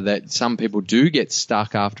earlier that some people do get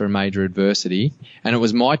stuck after a major adversity, and it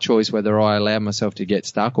was my choice whether I allowed myself to get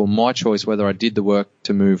stuck or my choice whether I did the work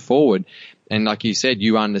to move forward. And like you said,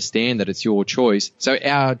 you understand that it's your choice. So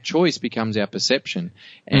our choice becomes our perception,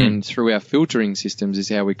 and through our filtering systems is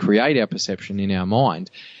how we create our perception in our mind.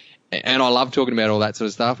 And I love talking about all that sort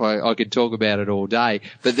of stuff. I could talk about it all day.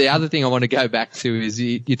 But the other thing I want to go back to is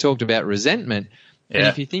you talked about resentment. Yeah. And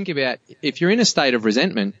if you think about, if you're in a state of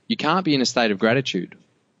resentment, you can't be in a state of gratitude.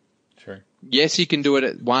 True. Yes, you can do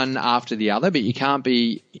it one after the other, but you can't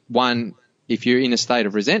be one. If you're in a state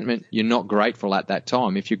of resentment, you're not grateful at that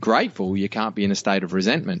time. If you're grateful, you can't be in a state of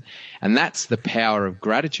resentment. And that's the power of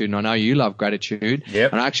gratitude. And I know you love gratitude.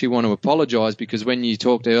 Yep. And I actually want to apologize because when you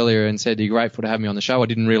talked earlier and said you're grateful to have me on the show, I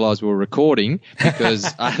didn't realize we were recording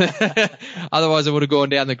because otherwise I would have gone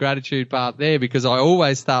down the gratitude path there, because I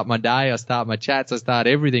always start my day, I start my chats, I start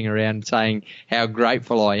everything around saying how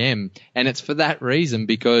grateful I am. And it's for that reason,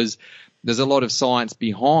 because there's a lot of science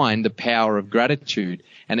behind the power of gratitude,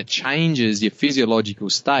 and it changes your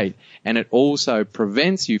physiological state, and it also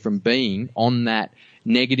prevents you from being on that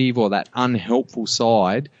negative or that unhelpful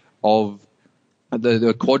side of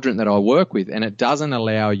the quadrant that I work with, and it doesn't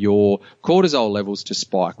allow your cortisol levels to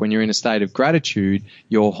spike. When you're in a state of gratitude,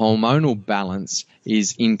 your hormonal balance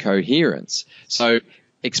is in coherence. So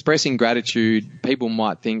expressing gratitude, people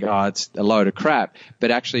might think, oh, it's a load of crap,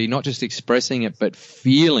 but actually not just expressing it, but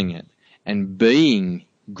feeling it and being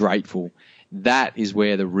grateful, that is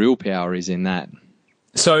where the real power is in that.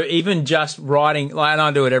 So even just writing, like, and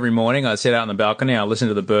I do it every morning, I sit out on the balcony, I listen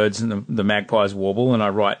to the birds and the magpies warble, and I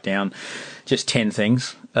write down just 10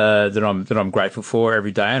 things that I'm grateful for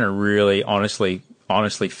every day, and I really honestly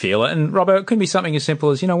feel it. And Robert, it could be something as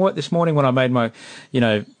simple as, you know what, this morning when I made my,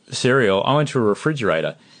 cereal, I went to a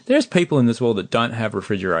refrigerator. There's people in this world that don't have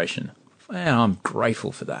refrigeration, and I'm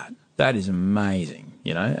grateful for that. That is amazing,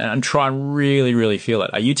 and try and really, really feel it.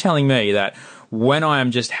 Are you telling me that when I am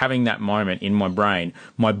just having that moment in my brain,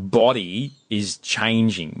 my body is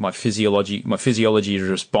changing, my physiology is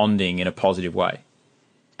responding in a positive way?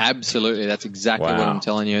 Absolutely. That's exactly what I'm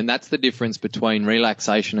telling you. And that's the difference between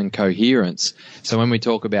relaxation and coherence. So when we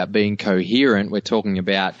talk about being coherent, we're talking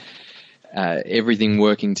about everything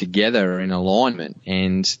working together in alignment,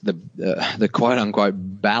 and the quote unquote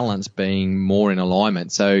balance being more in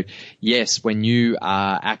alignment. So yes, when you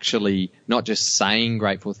are actually not just saying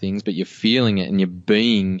grateful things, but you're feeling it and you're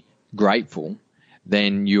being grateful,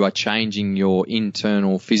 then you are changing your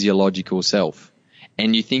internal physiological self.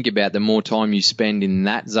 And you think about the more time you spend in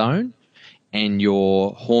that zone, and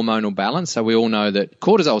your hormonal balance. So we all know that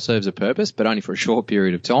cortisol serves a purpose, but only for a short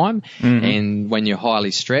period of time. Mm-hmm. And when you're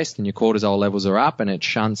highly stressed and your cortisol levels are up, and it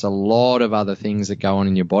shunts a lot of other things that go on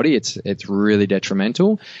in your body, it's really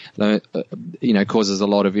detrimental. Causes a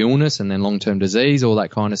lot of illness and then long-term disease, all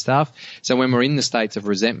that kind of stuff. So when we're in the states of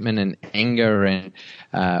resentment and anger and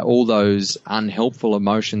all those unhelpful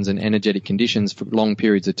emotions and energetic conditions for long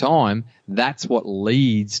periods of time, that's what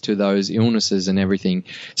leads to those illnesses and everything.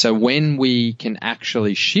 So when we can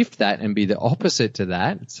actually shift that and be the opposite to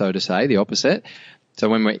that, so to say, the opposite. So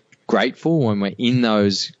when we're grateful, when we're in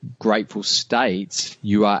those grateful states,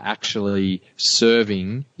 you are actually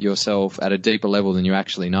serving yourself at a deeper level than you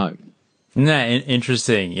actually know. No,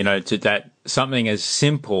 interesting, to that something as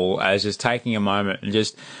simple as just taking a moment and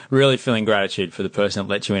just really feeling gratitude for the person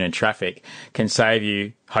that let you in traffic can save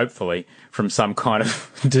you, hopefully, from some kind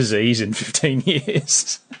of disease in 15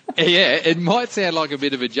 years. Yeah, it might sound like a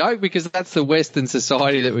bit of a joke because that's the Western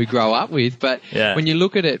society that we grow up with. But when you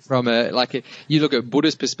look at it from you look at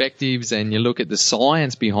Buddhist perspectives and you look at the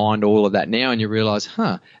science behind all of that now, and you realize,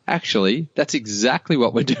 actually, that's exactly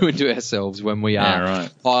what we're doing to ourselves when we are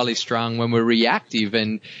highly strung, when we're reactive.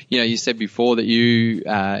 And, you said before that you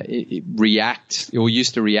react or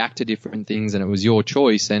used to react to different things and it was your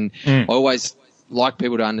choice. And I always like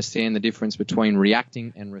people to understand the difference between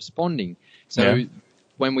reacting and responding. So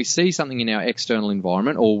when we see something in our external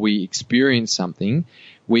environment or we experience something,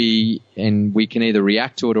 we can either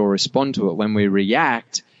react to it or respond to it. When we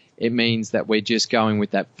react, it means that we're just going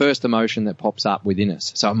with that first emotion that pops up within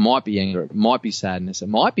us. So it might be anger, it might be sadness, it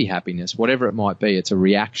might be happiness, whatever it might be, it's a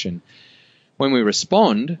reaction. When we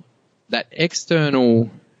respond, that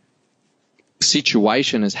external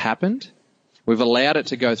situation has happened. We've allowed it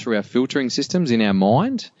to go through our filtering systems in our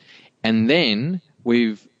mind, and then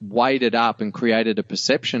we've weighed it up and created a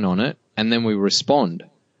perception on it, and then we respond.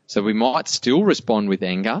 So we might still respond with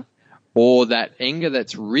anger, or that anger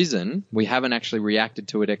that's risen, we haven't actually reacted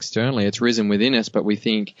to it externally. It's risen within us, but we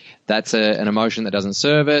think that's an emotion that doesn't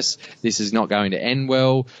serve us. This is not going to end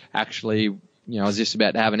well. Actually, I was just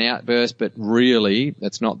about to have an outburst, but really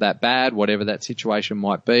it's not that bad, whatever that situation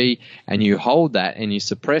might be. And you hold that and you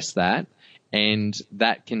suppress that, and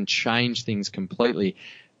that can change things completely.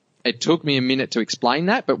 It took me a minute to explain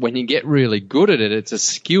that, but when you get really good at it, it's a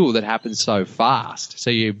skill that happens so fast. So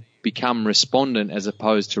you become respondent as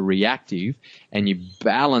opposed to reactive, and you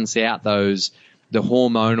balance out the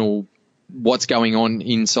hormonal, what's going on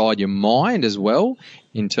inside your mind as well,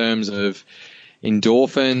 in terms of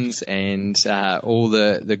endorphins and all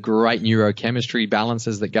the great neurochemistry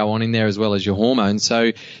balances that go on in there, as well as your hormones.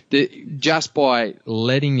 So just by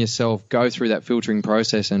letting yourself go through that filtering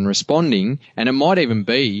process and responding, and it might even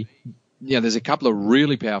be, there's a couple of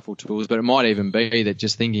really powerful tools, but it might even be that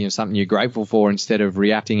just thinking of something you're grateful for instead of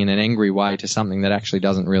reacting in an angry way to something that actually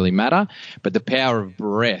doesn't really matter. But the power of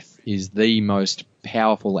breath is the most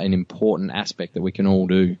powerful and important aspect that we can all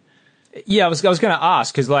do. Yeah, I was going to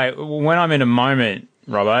ask, because when I'm in a moment,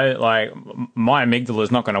 Robbo, my amygdala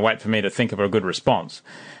is not going to wait for me to think of a good response.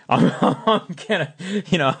 I'm gonna,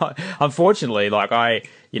 unfortunately,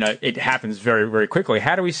 it happens very, very quickly.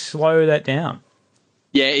 How do we slow that down?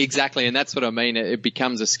 Yeah, exactly. And that's what I mean. It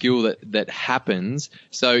becomes a skill that happens.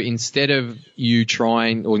 So instead of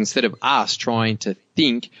us trying to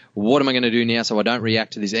think, what am I going to do now so I don't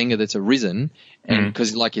react to this anger that's arisen? And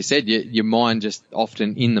because like you said, your mind just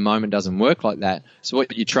often in the moment doesn't work like that. So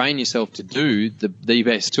what you train yourself to do, the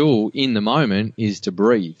best tool in the moment is to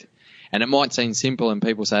breathe. And it might seem simple and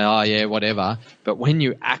people say, oh yeah, whatever. But when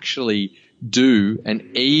you actually do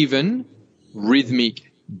an even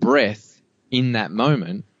rhythmic breath in that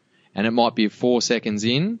moment, and it might be 4 seconds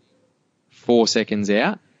in, 4 seconds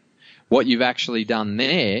out, what you've actually done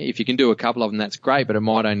there, if you can do a couple of them, that's great, but it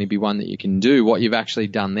might only be one that you can do. What you've actually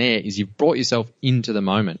done there is you've brought yourself into the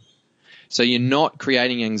moment. So you're not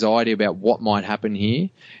creating anxiety about what might happen here.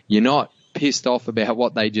 You're not pissed off about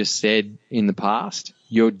what they just said in the past.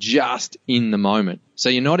 You're just in the moment. So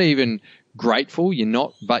you're not even grateful,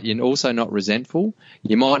 but you're also not resentful.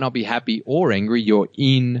 You might not be happy or angry. You're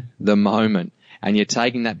in the moment, and you're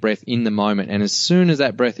taking that breath in the moment. And as soon as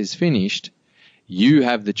that breath is finished, you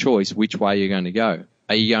have the choice which way you're going to go.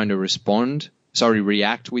 Are you going to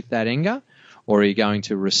react with that anger, or are you going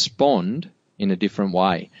to respond in a different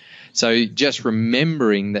way? So just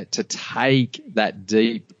remembering that to take that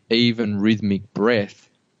deep, even rhythmic breath,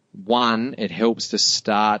 one, it helps to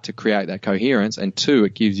start to create that coherence, and two,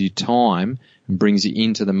 it gives you time and brings you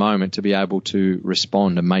into the moment to be able to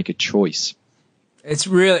respond and make a choice. It's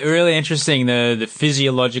really, really interesting, the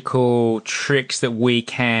physiological tricks that we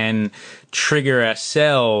can trigger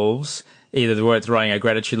ourselves either the words writing a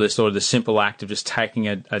gratitude list or the simple act of just taking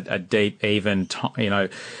a deep, even,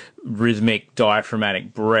 rhythmic,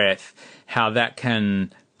 diaphragmatic breath, how that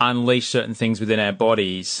can unleash certain things within our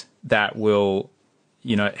bodies that will,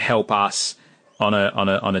 help us on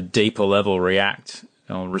a deeper level react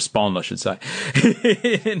or respond, I should say,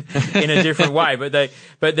 in a different way.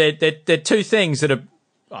 But they're two things that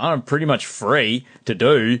are pretty much free to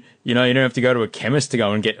do. You don't have to go to a chemist to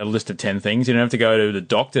go and get a list of 10 things. You don't have to go to the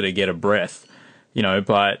doctor to get a breath.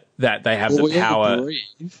 But that they have the power.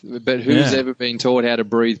 Breathe, but who's ever been taught how to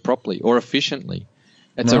breathe properly or efficiently?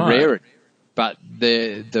 It's a rarity. But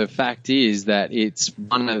the fact is that it's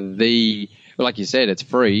one of the, like you said, it's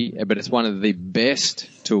free, but it's one of the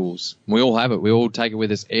best tools. We all have it. We all take it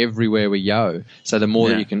with us everywhere we go. So the more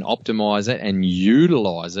that you can optimize it and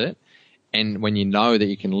utilize it, and when you know that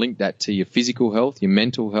you can link that to your physical health, your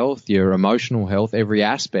mental health, your emotional health, every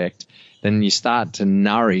aspect, then you start to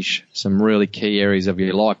nourish some really key areas of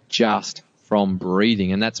your life just from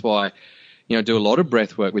breathing. And that's why, I do a lot of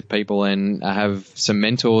breath work with people, and I have some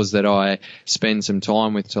mentors that I spend some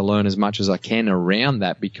time with to learn as much as I can around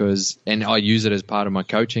that, and I use it as part of my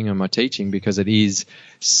coaching and my teaching because it is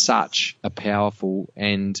such a powerful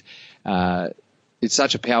it's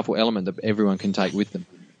such a powerful element that everyone can take with them.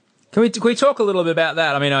 Can we talk a little bit about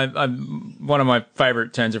that? I mean, I'm one of my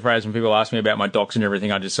favourite turns of phrase when people ask me about my docs and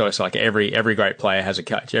everything. I just say it's like every great player has a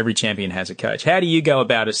coach. Every champion has a coach. How do you go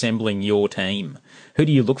about assembling your team? Who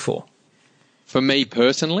do you look for? For me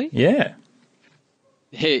personally? Yeah,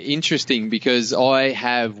 interesting, because I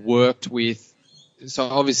have worked with, so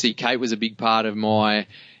obviously Kate was a big part of my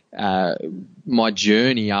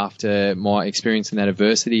journey after my experience in that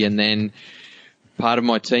adversity, and then part of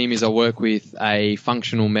my team is I work with a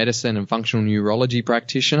functional medicine and functional neurology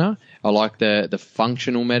practitioner. I like the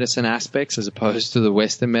functional medicine aspects as opposed to the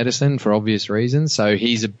Western medicine for obvious reasons. So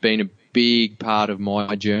he's been a big part of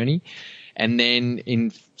my journey. And then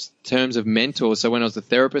in terms of mentors, so when I was a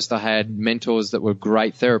therapist, I had mentors that were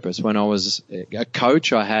great therapists. When I was a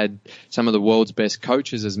coach, I had some of the world's best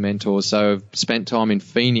coaches as mentors. So I've spent time in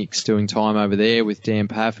Phoenix doing time over there with Dan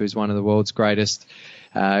Paff, who's one of the world's greatest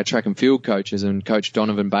track and field coaches, and coached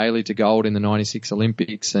Donovan Bailey to gold in the 96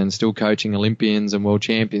 Olympics, and still coaching Olympians and world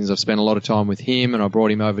champions. I've spent a lot of time with him, and I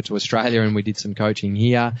brought him over to Australia and we did some coaching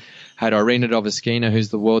here. Had Irina Dovoskina, who's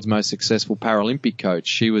the world's most successful Paralympic coach.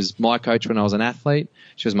 She was my coach when I was an athlete.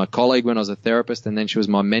 She was my colleague when I was a therapist, and then she was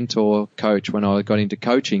my mentor coach when I got into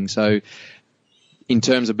coaching. So in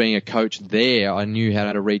terms of being a coach there, I knew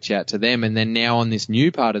how to reach out to them. And then now on this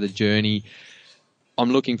new part of the journey,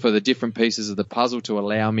 I'm looking for the different pieces of the puzzle to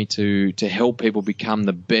allow me to help people become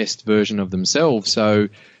the best version of themselves. So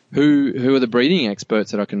who are the breathing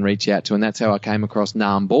experts that I can reach out to? And that's how I came across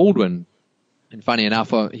Nam Baldwin. And funny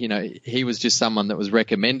enough, he was just someone that was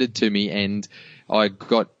recommended to me, and I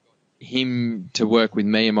got him to work with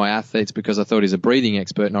me and my athletes because I thought he's a breathing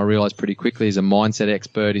expert, and I realized pretty quickly he's a mindset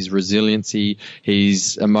expert, his resiliency,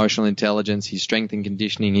 his emotional intelligence, his strength and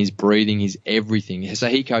conditioning, his breathing, his everything. So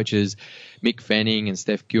he coaches Mick Fanning and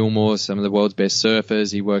Steph Gilmore, some of the world's best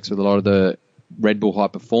surfers. He works with a lot of the Red Bull high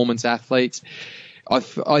performance athletes.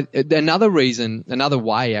 Another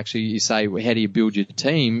way, actually, you say, how do you build your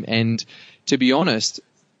team? And to be honest,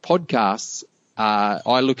 podcasts,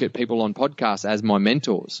 I look at people on podcasts as my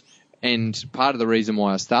mentors. And part of the reason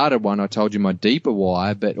why I started one, I told you my deeper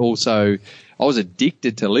why, but also I was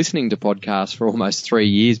addicted to listening to podcasts for almost 3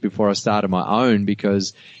 years before I started my own,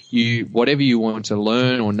 because whatever you want to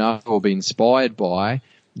learn or know or be inspired by,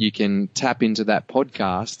 you can tap into that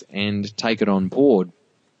podcast and take it on board.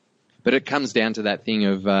 But it comes down to that thing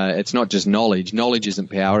of it's not just knowledge. Knowledge isn't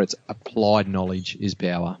power. It's applied knowledge is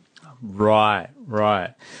power. Right.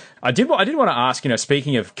 I did want to ask,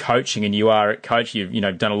 speaking of coaching, and you are a coach,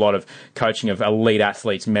 you've done a lot of coaching of elite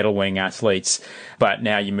athletes, medal winning athletes, but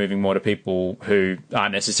now you're moving more to people who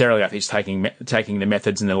aren't necessarily athletes, taking the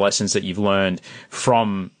methods and the lessons that you've learned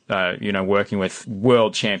from, working with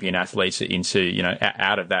world champion athletes into,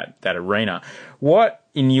 out of that arena. What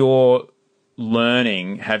in your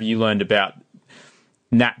learning have you learned about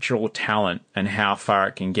natural talent and how far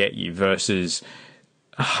it can get you versus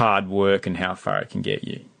hard work and how far it can get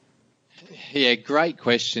you? Yeah, great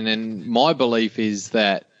question. And my belief is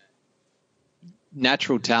that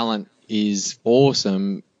natural talent is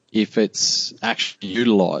awesome if it's actually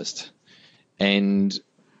utilized. And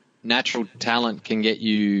natural talent can get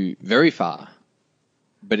you very far,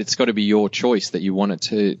 but it's got to be your choice that you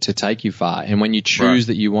want it to take you far. And when you choose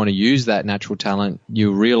that you want to use that natural talent,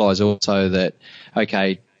 you realize also that,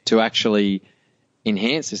 okay, to actually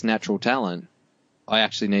enhance this natural talent, I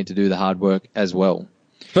actually need to do the hard work as well.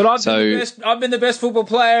 But I've been the best football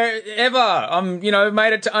player ever. I'm,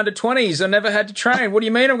 made it to under 20s. I never had to train. What do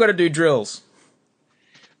you mean I've got to do drills?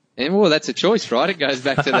 And well, that's a choice, right? It goes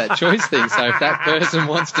back to that choice thing. So if that person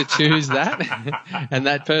wants to choose that and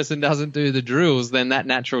that person doesn't do the drills, then that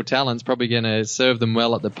natural talent's probably going to serve them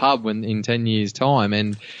well at the pub in 10 years' time.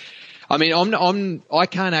 And I mean, I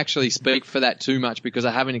can't actually speak for that too much because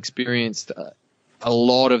I haven't experienced a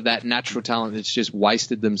lot of that natural talent that's just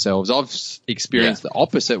wasted themselves. I've experienced the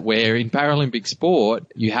opposite, where in Paralympic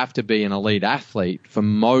sport, you have to be an elite athlete for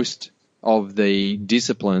most of the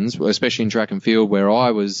disciplines, especially in track and field where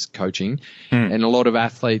I was coaching. And a lot of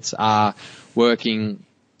athletes are working,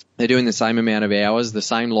 they're doing the same amount of hours, the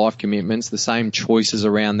same life commitments, the same choices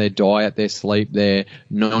around their diet, their sleep, their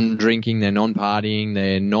non-drinking, their non-partying,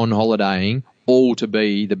 their non-holidaying, all to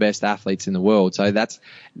be the best athletes in the world. So that's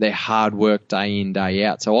their hard work day in, day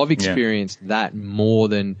out. So I've experienced that more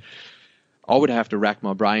than I would have to rack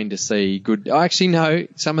my brain to see good. I actually know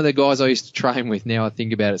some of the guys I used to train with, now I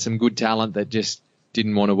think about it, some good talent that just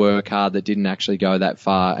didn't want to work hard, that didn't actually go that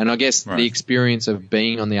far. And I guess the experience of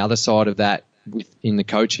being on the other side of that in the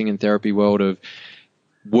coaching and therapy world, of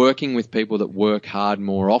working with people that work hard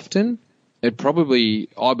more often, it probably,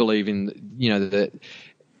 I believe in, that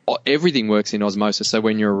everything works in osmosis. So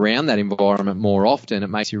when you're around that environment more often, it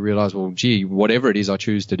makes you realize, well, gee, whatever it is I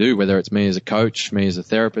choose to do, whether it's me as a coach, me as a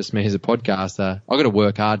therapist, me as a podcaster, I've got to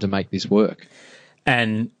work hard to make this work.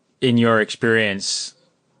 And in your experience,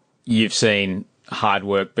 you've seen hard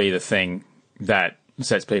work be the thing that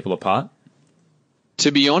sets people apart?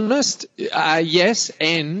 To be honest, yes,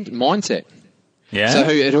 and mindset. Yeah.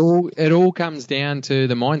 So it all comes down to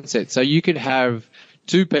the mindset. So you could have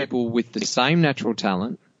two people with the same natural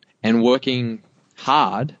talent and working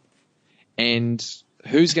hard, and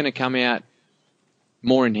who's going to come out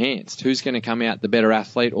more enhanced? Who's going to come out the better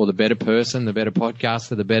athlete or the better person, the better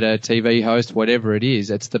podcaster, the better TV host, whatever it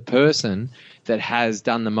is? It's the person that has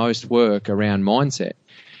done the most work around mindset.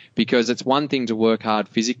 Because it's one thing to work hard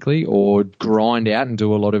physically or grind out and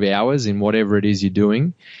do a lot of hours in whatever it is you're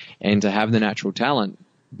doing and to have the natural talent.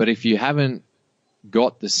 But if you haven't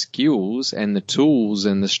got the skills and the tools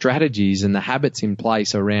and the strategies and the habits in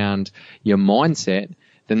place around your mindset,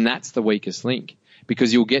 then that's the weakest link.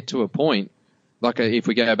 Because you'll get to a point, like if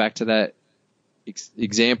we go back to that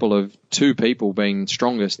example of two people being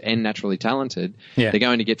strongest and naturally talented, they're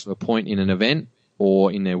going to get to a point in an event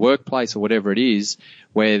or in their workplace or whatever it is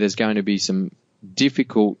where there's going to be some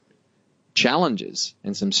difficult challenges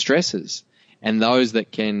and some stresses. And those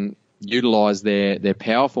that can utilize their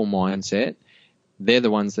powerful mindset, they're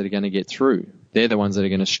the ones that are going to get through. They're the ones that are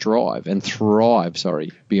going to strive and thrive,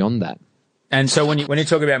 beyond that. And so when you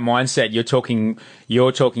talk about mindset, you're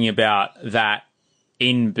talking about that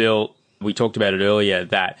inbuilt, we talked about it earlier,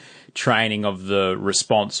 that training of the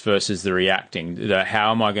response versus the reacting.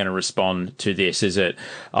 How am I going to respond to this? Is it,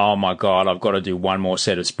 oh my God, I've got to do one more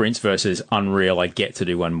set of sprints, versus unreal, I get to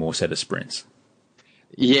do one more set of sprints?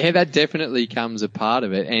 Yeah, that definitely comes a part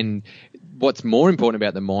of it. And what's more important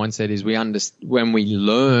about the mindset is when we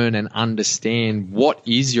learn and understand what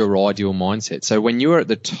is your ideal mindset. So when you're at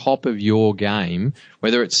the top of your game,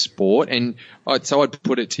 whether it's sport, and so I'd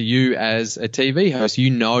put it to you as a TV host,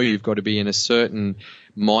 you've got to be in a certain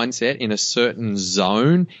mindset, in a certain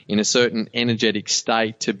zone, in a certain energetic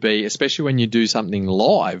state to be, especially when you do something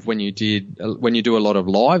live, when you do a lot of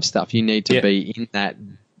live stuff, you need to be in that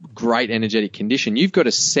great energetic condition. You've got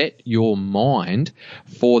to set your mind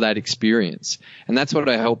for that experience. And that's what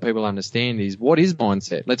I help people understand is, what is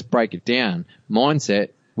mindset? Let's break it down. Mindset,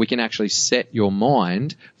 we can actually set your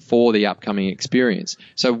mind for the upcoming experience.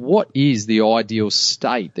 So what is the ideal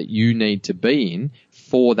state that you need to be in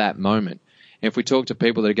for that moment? And if we talk to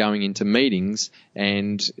people that are going into meetings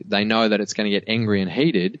and they know that it's going to get angry and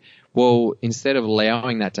heated, well, instead of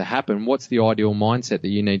allowing that to happen, what's the ideal mindset that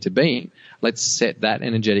you need to be in? Let's set that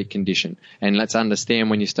energetic condition, and let's understand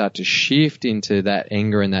when you start to shift into that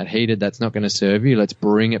anger and that heated, that's not going to serve you. Let's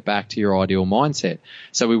bring it back to your ideal mindset.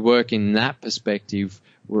 So we work in that perspective,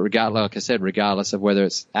 like I said, regardless of whether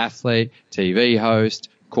it's athlete, TV host,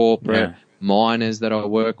 corporate, miners that I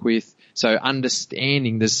work with. So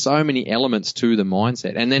understanding there's so many elements to the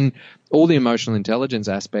mindset. And then all the emotional intelligence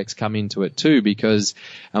aspects come into it too, because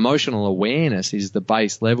emotional awareness is the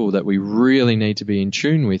base level that we really need to be in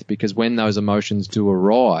tune with, because when those emotions do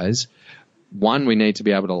arise, one, we need to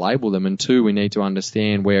be able to label them, and two, we need to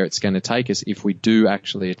understand where it's going to take us if we do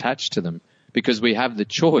actually attach to them. Because we have the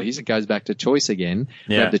choice, it goes back to choice again,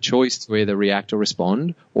 we have the choice to either react or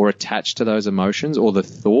respond or attach to those emotions or the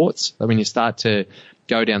thoughts. I mean, you start to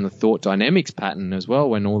go down the thought dynamics pattern as well,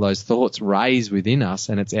 when all those thoughts raise within us,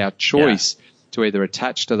 and it's our choice to either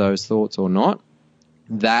attach to those thoughts or not,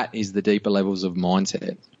 that is the deeper levels of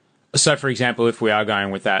mindset. So, for example, if we are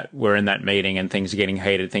going with that, we're in that meeting and things are getting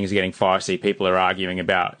heated, things are getting feisty, people are arguing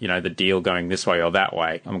about, the deal going this way or that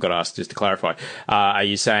way. I'm going to ask just to clarify. Are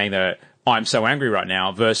you saying that I'm so angry right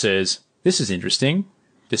now versus this is interesting,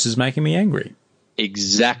 this is making me angry?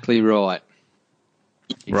 Exactly right.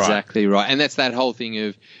 Exactly right. And that's that whole thing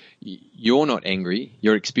of you're not angry,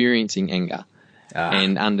 you're experiencing anger.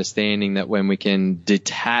 And understanding that when we can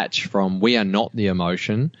detach from we are not the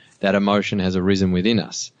emotion, that emotion has arisen within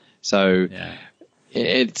us. So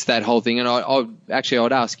it's that whole thing. And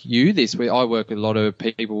I'd ask you this. I work with a lot of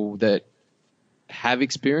people that have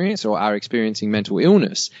experienced or are experiencing mental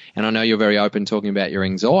illness. And I know you're very open talking about your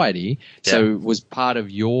anxiety. Yeah. So was part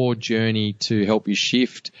of your journey to help you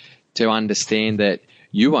shift to understand that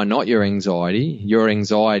you are not your anxiety. Your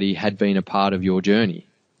anxiety had been a part of your journey.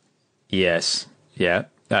 Yes. Yeah.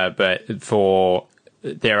 But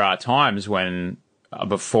there are times when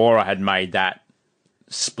before I had made that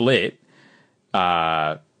split,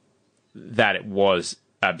 that it was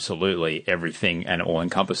absolutely everything and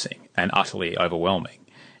all-encompassing and utterly overwhelming.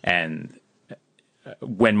 And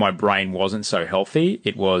when my brain wasn't so healthy,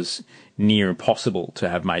 it was near impossible to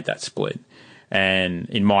have made that split. And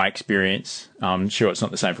in my experience, I'm sure it's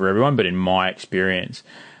not the same for everyone, but in my experience,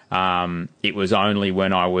 it was only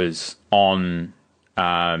when I was on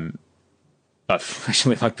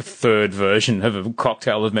actually like the third version of a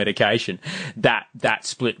cocktail of medication, that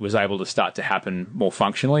split was able to start to happen more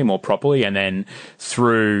functionally, more properly, and then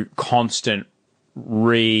through constant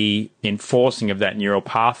reinforcing of that neural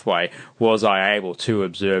pathway was I able to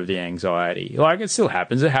observe the anxiety. Like, it still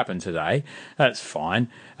happens. It happened today. That's fine.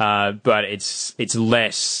 But it's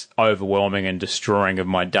less overwhelming and destroying of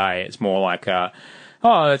my day. It's more like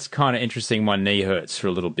oh, that's kind of interesting. My knee hurts for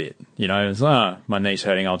a little bit. It's, my knee's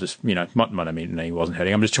hurting. I'll just, my knee wasn't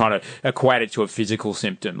hurting. I'm just trying to equate it to a physical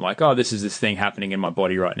symptom. Like, oh, this is this thing happening in my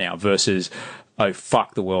body right now versus, oh,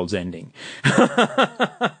 fuck, the world's ending.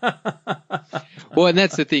 Well, and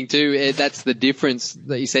that's the thing too. That's the difference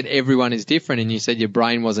that you said everyone is different, and you said your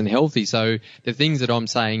brain wasn't healthy. So the things that I'm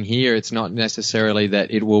saying here, it's not necessarily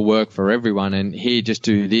that it will work for everyone. And here, just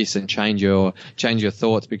do this and change your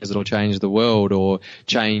thoughts because it'll change the world, or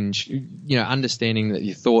change, understanding that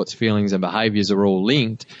your thoughts, feelings, and behaviors are all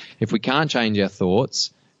linked. If we can't change our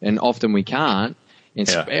thoughts, and often we can't,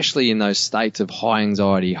 especially in those states of high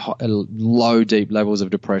anxiety, low, deep levels of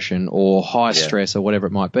depression, or high stress, or whatever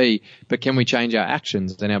it might be. But can we change our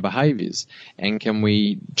actions and our behaviors? And can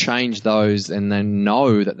we change those and then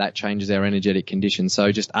know that changes our energetic condition?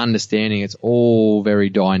 So just understanding it's all very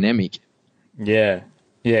dynamic. Yeah.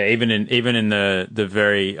 Yeah. Even in the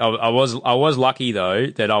very, I was lucky though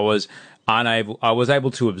that I was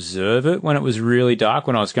able to observe it when it was really dark,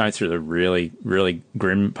 when I was going through the really, really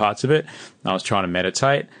grim parts of it. I was trying to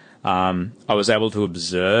meditate. I was able to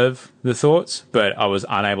observe the thoughts, but I was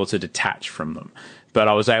unable to detach from them. But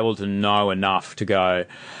I was able to know enough to go,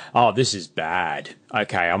 oh, this is bad.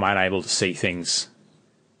 Okay, I'm unable to see things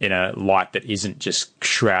in a light that isn't just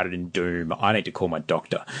shrouded in doom. I need to call my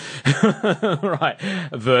doctor. Right.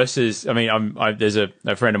 Versus, there's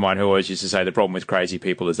a friend of mine who always used to say the problem with crazy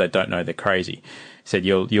people is they don't know they're crazy. He said,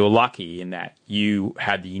 you're lucky in that you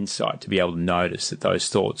had the insight to be able to notice that those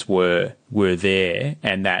thoughts were there,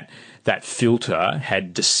 and that filter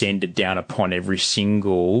had descended down upon every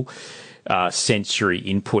single sensory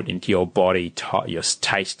input into your body, your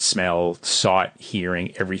taste, smell, sight,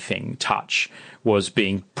 hearing, everything, touch, was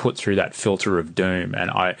being put through that filter of doom. And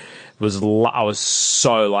I was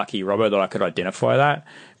so lucky, Robbo, that I could identify that,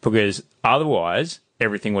 because otherwise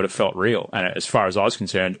everything would have felt real. And as far as I was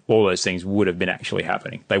concerned, all those things would have been actually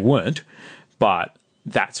happening. They weren't, but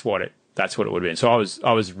that's what it would have been. So I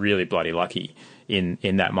was really bloody lucky in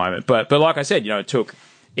that moment. But like I said, it took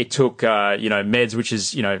meds, which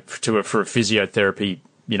is, for a physiotherapy,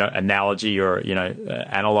 analogy or,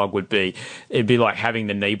 analog would be, it'd be like having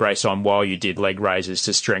the knee brace on while you did leg raises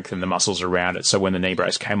to strengthen the muscles around it. So when the knee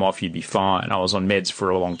brace came off, you'd be fine. I was on meds for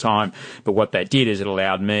a long time, but what that did is it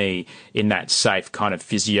allowed me in that safe kind of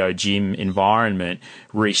physio gym environment,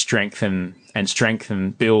 strengthen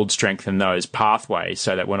those pathways,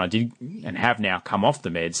 so that when I did and have now come off the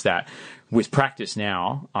meds, that with practice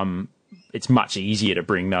now, it's much easier to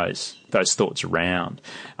bring those thoughts around.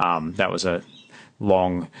 That was a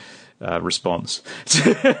long response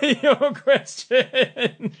to your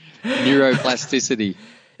question. Neuroplasticity.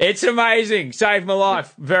 It's amazing. Saved my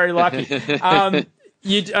life. Very lucky.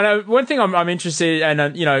 One thing I'm interested in,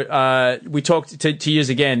 and, we talked to use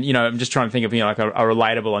again, I'm just trying to think of, like a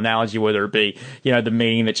relatable analogy, whether it be, the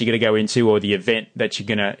meeting that you're going to go into or the event that you're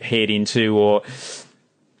going to head into, or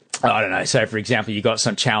I don't know. So, for example, you got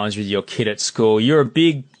some challenge with your kid at school. You're a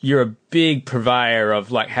big purveyor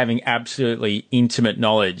of like having absolutely intimate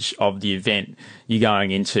knowledge of the event you're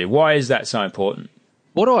going into. Why is that so important?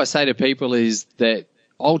 What I say to people is that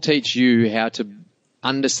I'll teach you how to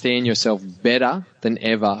understand yourself better than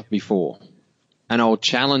ever before. And I'll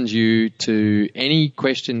challenge you to any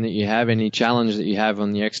question that you have, any challenge that you have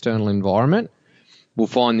on the external environment, we'll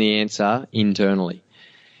find the answer internally.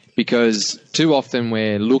 Because too often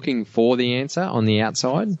we're looking for the answer on the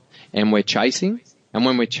outside and we're chasing. And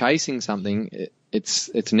when we're chasing something,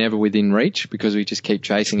 it's never within reach because we just keep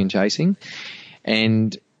chasing and chasing.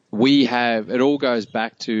 And it all goes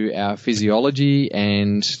back to our physiology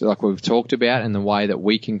and like we've talked about and the way that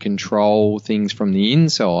we can control things from the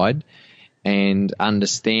inside and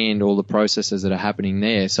understand all the processes that are happening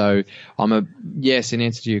there. So in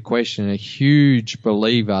answer to your question, a huge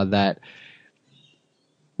believer that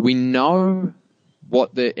we know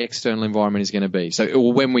what the external environment is going to be.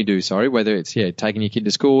 Whether it's taking your kid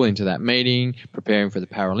to school, into that meeting, preparing for the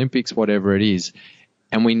Paralympics, whatever it is.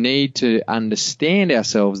 And we need to understand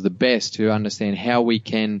ourselves the best to understand how we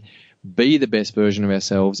can be the best version of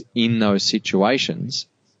ourselves in those situations.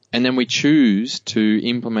 And then we choose to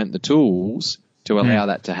implement the tools to allow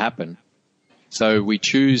that to happen. So we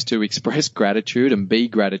choose to express gratitude and be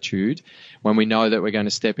gratitude when we know that we're going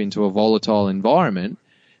to step into a volatile environment,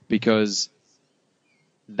 because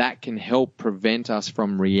that can help prevent us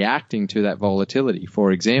from reacting to that volatility.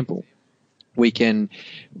 For example, we can,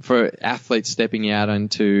 for athletes stepping out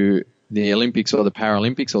into the Olympics or the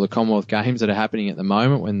Paralympics or the Commonwealth Games that are happening at the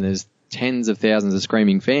moment when there's tens of thousands of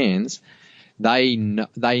screaming fans, they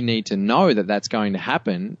need to know that that's going to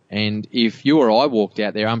happen. And if you or I walked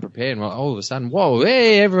out there unprepared and all of a sudden, whoa,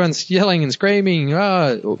 hey, everyone's yelling and screaming,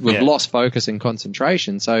 we've lost focus and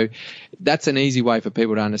concentration. So that's an easy way for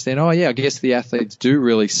people to understand, I guess the athletes do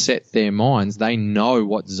really set their minds. They know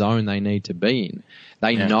what zone they need to be in.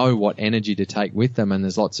 They know what energy to take with them, and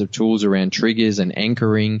there's lots of tools around triggers and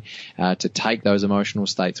anchoring to take those emotional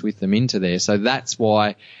states with them into there. So that's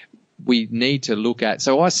why we need to look at.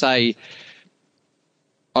 So I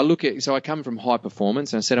come from high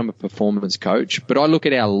performance, and I said I'm a performance coach, but I look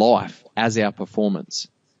at our life as our performance.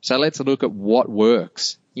 So let's look at what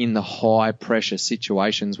works in the high pressure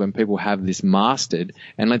situations when people have this mastered,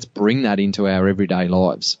 and let's bring that into our everyday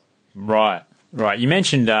lives. Right. You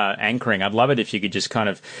mentioned anchoring. I'd love it if you could just kind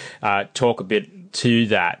of talk a bit to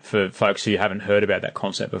that for folks who haven't heard about that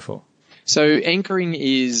concept before. So anchoring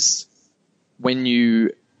is when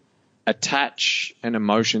you attach an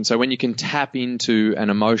emotion. So when you can tap into an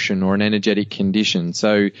emotion or an energetic condition.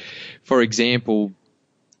 So, for example,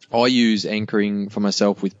 I use anchoring for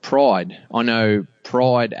myself with pride. I know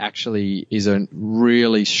pride actually is a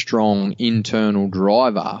really strong internal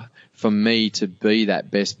driver for me to be that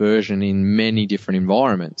best version in many different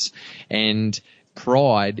environments. And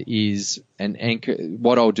pride is an anchor.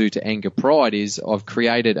 What I'll do to anchor pride is I've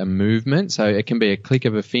created a movement. So it can be a click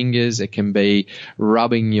of a fingers. It can be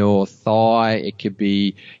rubbing your thigh. It could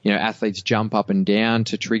be, athletes jump up and down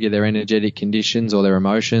to trigger their energetic conditions or their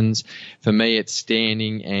emotions. For me, it's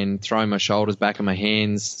standing and throwing my shoulders back on my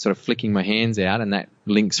hands, sort of flicking my hands out, and that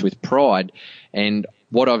links with pride. And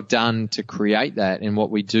what I've done to create that and what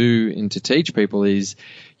we do and to teach people is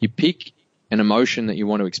you pick an emotion that you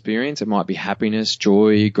want to experience. It might be happiness,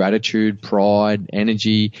 joy, gratitude, pride,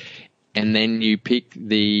 energy. And then you pick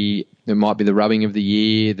it might be the rubbing of the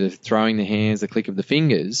ear, the throwing the hands, the click of the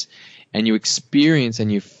fingers, and you experience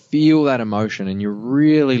and you feel that emotion and you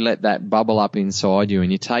really let that bubble up inside you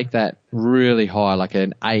and you take that really high, like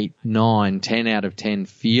an 8, 9, 10 out of 10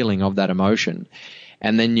 feeling of that emotion.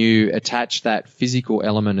 And then you attach that physical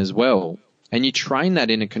element as well. And you train that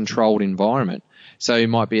in a controlled environment. So it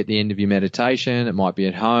might be at the end of your meditation, it might be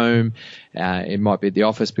at home, it might be at the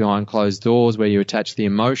office behind closed doors where you attach the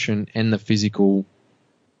emotion and the physical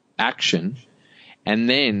action. And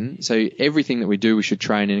then, so everything that we do, we should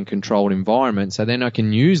train in a controlled environment. So then I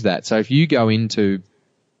can use that. So if you go into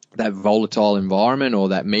that volatile environment or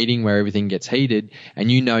that meeting where everything gets heated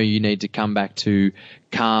and you need to come back to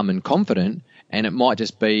calm and confident, and it might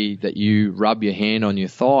just be that you rub your hand on your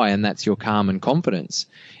thigh and that's your calm and confidence.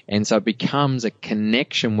 And so it becomes a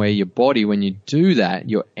connection where your body, when you do that,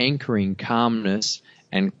 you're anchoring calmness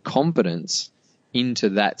and confidence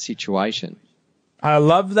into that situation. I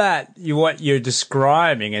love that. What you're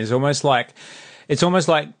describing is almost like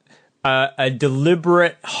a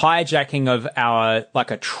deliberate hijacking of our,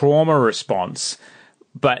 like a trauma response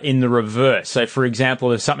but in the reverse. So, for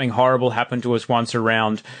example, if something horrible happened to us once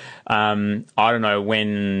around, I don't know,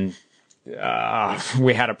 when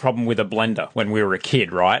we had a problem with a blender when we were a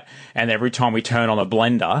kid, right? And every time we turn on a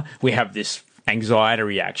blender, we have this anxiety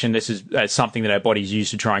reaction. This is something that our bodies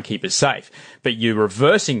use to try and keep us safe. But you're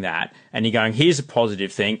reversing that and you're going, here's a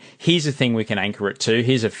positive thing. Here's a thing we can anchor it to.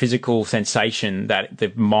 Here's a physical sensation that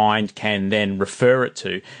the mind can then refer it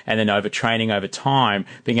to. And then over training over time,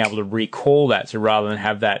 being able to recall that. So rather than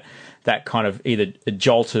have that kind of either a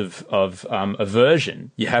jolt of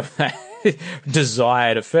aversion, you have that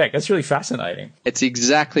desired effect. That's really fascinating. It's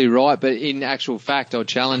exactly right. But in actual fact, I'll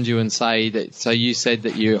challenge you and say that, so you said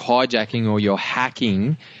that you're hijacking or you're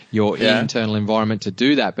hacking your internal environment to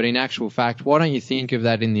do that. But in actual fact, why don't you think of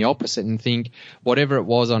that in the opposite and think whatever it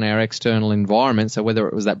was on our external environment, so whether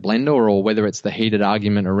it was that blender or whether it's the heated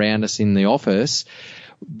argument around us in the office,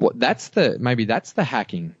 maybe that's the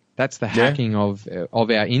hacking. That's the hacking of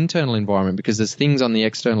our internal environment, because there's things on the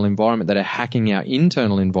external environment that are hacking our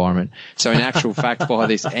internal environment. So in actual fact, by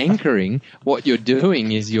this anchoring, what you're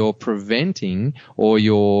doing is you're preventing or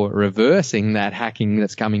you're reversing that hacking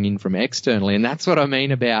that's coming in from externally. And that's what I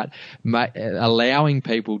mean about allowing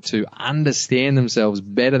people to understand themselves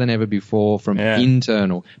better than ever before from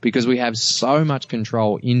internal, because we have so much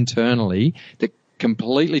control internally that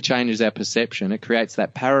completely changes our perception. It creates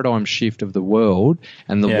that paradigm shift of the world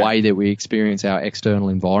and the way that we experience our external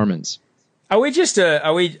environments. Are we just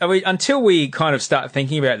are we until we kind of start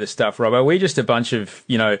thinking about this stuff, Rob? Are we just a bunch of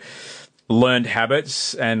learned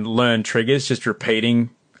habits and learned triggers, just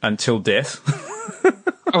repeating until death?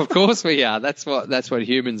 Of course we are. That's what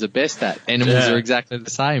humans are best at. Animals are exactly the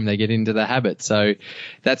same. They get into the habit. So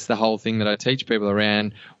that's the whole thing that I teach people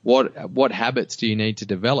around. What habits do you need to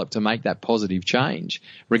develop to make that positive change?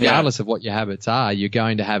 Regardless of what your habits are, you're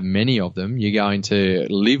going to have many of them. You're going to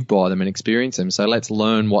live by them and experience them. So let's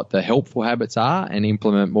learn what the helpful habits are and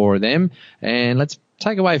implement more of them. And let's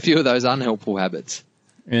take away a few of those unhelpful habits.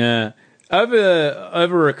 Yeah.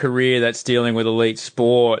 Over a career that's dealing with elite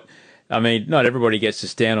sport, I mean, not everybody gets to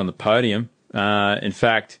stand on the podium. In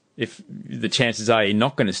fact, if the chances are you're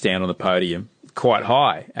not going to stand on the podium, quite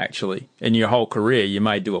high, actually. In your whole career, you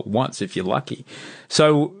may do it once if you're lucky.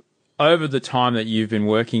 So over the time that you've been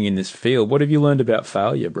working in this field, what have you learned about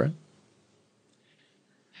failure, Brent?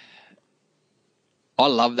 I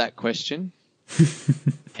love that question.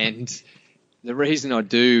 And the reason I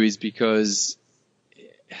do is because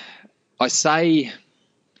I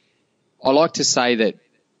like to say that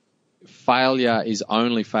failure is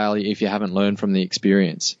only failure if you haven't learned from the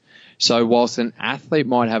experience. So whilst an athlete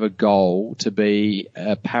might have a goal to be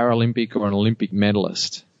a Paralympic or an Olympic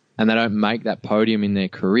medalist and they don't make that podium in their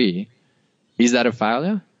career, is that a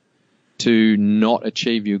failure to not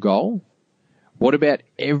achieve your goal? What about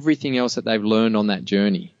everything else that they've learned on that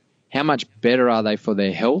journey? How much better are they for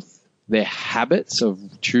their health, their habits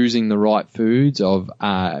of choosing the right foods, of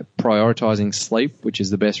prioritizing sleep, which is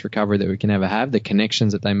the best recovery that we can ever have, the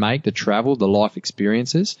connections that they make, the travel, the life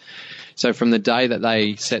experiences? So from the day that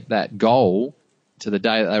they set that goal to the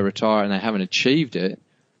day that they retire and they haven't achieved it,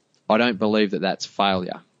 I don't believe that that's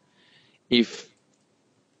failure. If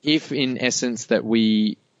in essence that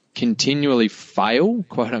we continually fail,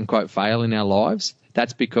 quote unquote fail in our lives,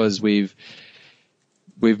 that's because we've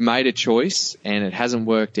made a choice and it hasn't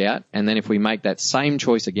worked out. And then if we make that same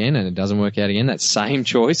choice again and it doesn't work out again, that same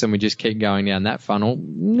choice, and we just keep going down that funnel,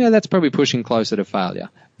 that's probably pushing closer to failure.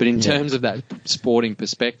 But in terms of that sporting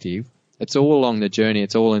perspective, it's all along the journey.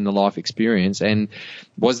 It's all in the life experience. And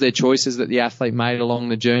was there choices that the athlete made along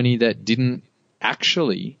the journey that didn't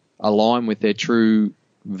actually align with their true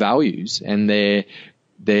values and their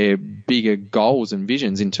bigger goals and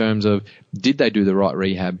visions in terms of, did they do the right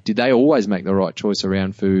rehab? Did they always make the right choice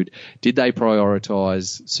around food? Did they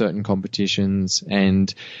prioritize certain competitions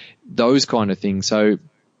and those kind of things? So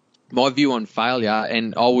my view on failure,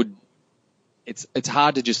 and it's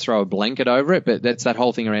hard to just throw a blanket over it, but that's that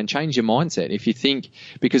whole thing around change your mindset. If you think,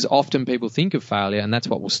 because often people think of failure and that's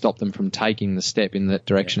what will stop them from taking the step in that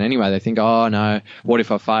direction anyway. They think, oh no, what if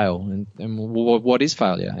I fail? And what is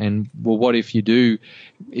failure? And what if you do,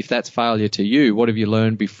 if that's failure to you, what have you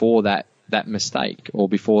learned before that mistake or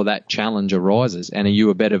before that challenge arises? And are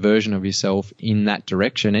you a better version of yourself in that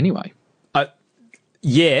direction anyway?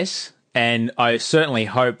 Yes. And I certainly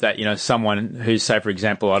hope that, someone who, say, for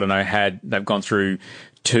example, I don't know, they've gone through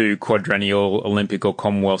 2 quadrennial Olympic or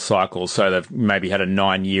Commonwealth cycles, so they've maybe had a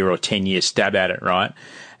 9-year or 10-year stab at it, right?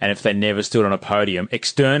 And if they never stood on a podium,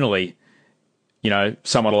 externally,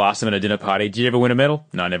 someone will ask them at a dinner party, did you ever win a medal?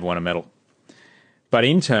 No, I never won a medal. But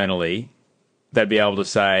internally, they'd be able to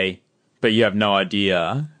say, but you have no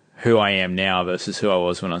idea who I am now versus who I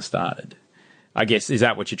was when I started. I guess, is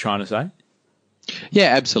that what you're trying to say?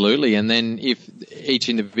 Yeah, absolutely. And then if each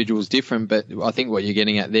individual is different, but I think what you're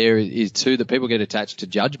getting at there is too that people get attached to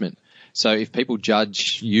judgment. So if people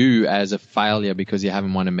judge you as a failure because you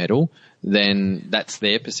haven't won a medal, then that's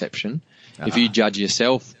their perception. If you judge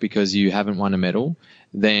yourself because you haven't won a medal,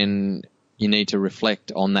 then you need to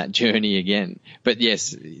reflect on that journey again. But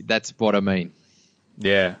yes, that's what I mean.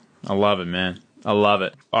 Yeah, I love it, man. I love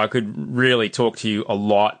it. I could really talk to you a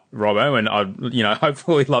lot, Robbo, and I'd,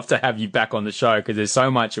 hopefully love to have you back on the show because there's so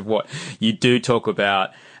much of what you do talk about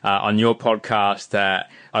on your podcast that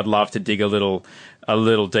I'd love to dig a little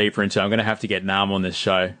deeper into. I'm going to have to get Nam on this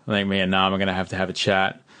show. I think me and Nam are going to have a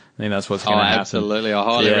chat. I think that's what's going to happen. Absolutely. I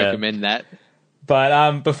highly recommend that.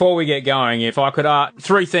 But before we get going, if I could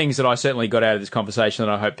three things that I certainly got out of this conversation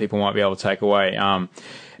that I hope people might be able to take away.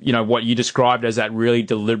 What you described as that really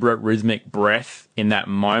deliberate rhythmic breath in that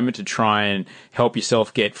moment to try and help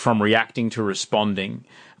yourself get from reacting to responding.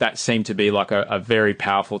 That seemed to be like a very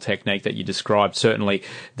powerful technique that you described. Certainly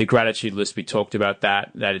the gratitude list, we talked about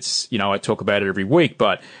that it's, I talk about it every week,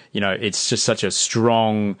 but, it's just such a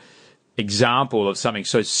strong example of something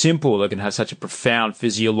so simple that can have such a profound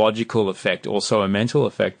physiological effect, also a mental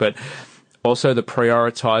effect, but also the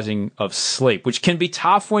prioritizing of sleep, which can be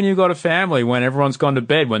tough when you've got a family, when everyone's gone to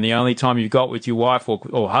bed, when the only time you've got with your wife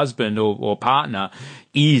or husband or partner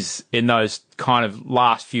is in those kind of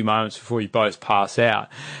last few moments before you both pass out.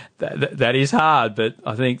 That is hard, but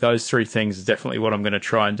I think those three things is definitely what I'm going to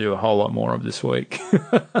try and do a whole lot more of this week.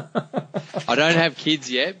 I don't have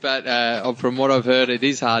kids yet, but from what I've heard, it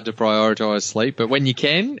is hard to prioritise sleep. But when you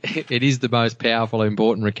can, it is the most powerful,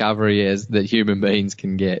 important recovery that human beings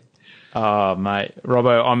can get. Oh, mate.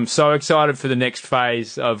 Robbo, I'm so excited for the next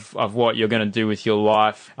phase of what you're going to do with your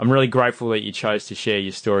life. I'm really grateful that you chose to share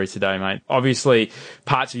your story today, mate. Obviously,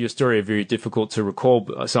 parts of your story are very difficult to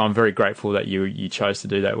recall, so I'm very grateful that you chose to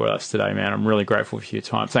do that with us today, man. I'm really grateful for your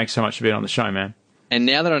time. Thanks so much for being on the show, man. And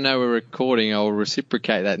now that I know we're recording, I'll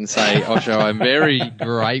reciprocate that and say, Osho, I'm very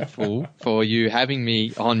grateful for you having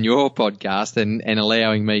me on your podcast and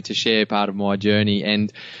allowing me to share part of my journey.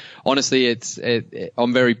 And honestly,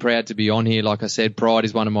 I'm very proud to be on here. Like I said, pride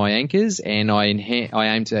is one of my anchors, and I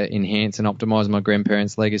aim to enhance and optimize my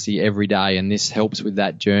grandparents' legacy every day, and this helps with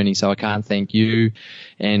that journey. So I can't thank you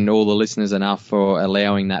and all the listeners enough for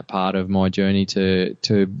allowing that part of my journey to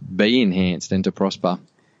be enhanced and to prosper.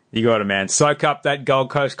 You got it, man. Soak up that Gold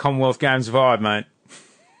Coast Commonwealth Games vibe, mate.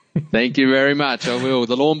 Thank you very much. I will.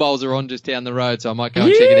 The lawn bowls are on just down the road, so I might go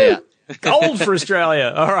and check it out. Gold for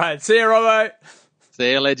Australia. All right. See you, Robbo.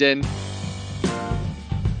 See you, legend.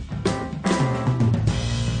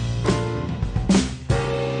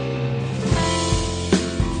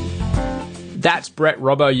 That's Brett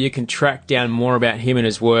Robbo. You can track down more about him and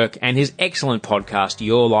his work and his excellent podcast,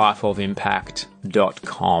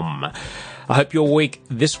 yourlifeofimpact.com. I hope your week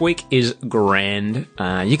this week is grand.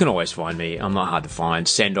 You can always find me. I'm not hard to find.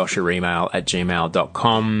 Send Osher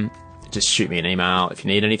email@gmail.com. Just shoot me an email if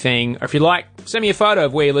you need anything. Or if you like, send me a photo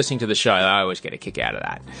of where you're listening to the show. I always get a kick out of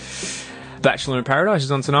that. Bachelor in Paradise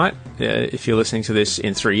is on tonight. If you're listening to this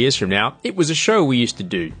in 3 years from now, it was a show we used to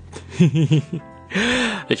do.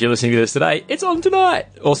 If you're listening to this today, it's on tonight.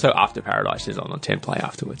 Also, After Paradise is on 10 Play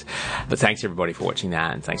afterwards. But thanks everybody for watching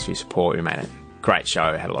that, and thanks for your support. We made a great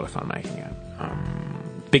show. Had a lot of fun making it.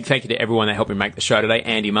 Big thank you to everyone that helped me make the show today.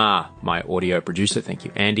 Andy Marr, my audio producer. Thank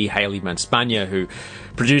you. Andy, Haley Manspania, who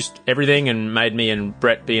produced everything and made me and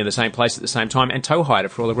Brett be in the same place at the same time. And Towhider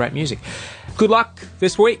for all the great music. Good luck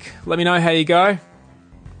this week. Let me know how you go.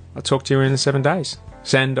 I'll talk to you in 7 days.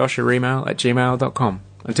 Send osheremail@gmail.com.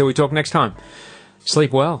 Until we talk next time,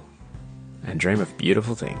 sleep well and dream of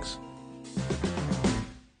beautiful things.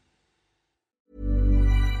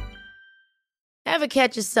 Ever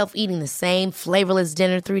catch yourself eating the same flavorless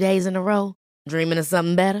dinner 3 days in a row? Dreaming of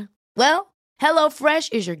something better? Well,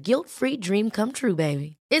 HelloFresh is your guilt-free dream come true,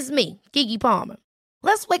 baby. It's me, Keke Palmer.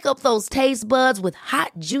 Let's wake up those taste buds with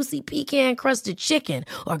hot, juicy pecan-crusted chicken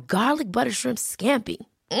or garlic butter shrimp scampi.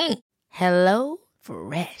 Hello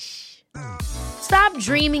Fresh. Stop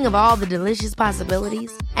dreaming of all the delicious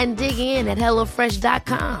possibilities and dig in at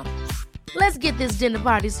HelloFresh.com. Let's get this dinner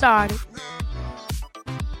party started.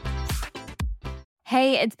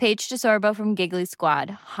 Hey, it's Paige DeSorbo from Giggly Squad.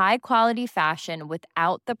 High quality fashion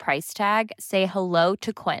without the price tag. Say hello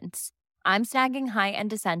to Quince. I'm snagging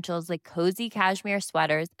high-end essentials like cozy cashmere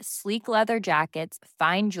sweaters, sleek leather jackets,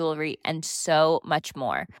 fine jewelry, and so much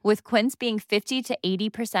more. With Quince being 50 to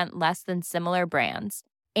 80% less than similar brands.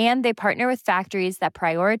 And they partner with factories that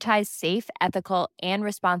prioritize safe, ethical, and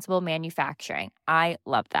responsible manufacturing. I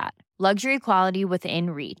love that. Luxury quality within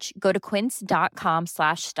reach. Go to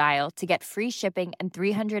quince.com/style to get free shipping and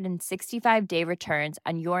 365-day returns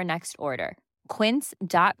on your next order.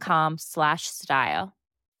 Quince.com/style.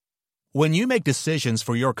 When you make decisions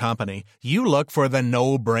for your company, you look for the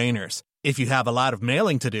no-brainers. If you have a lot of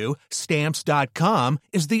mailing to do, Stamps.com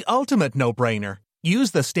is the ultimate no-brainer. Use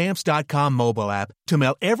the Stamps.com mobile app to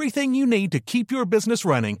mail everything you need to keep your business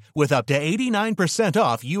running with up to 89%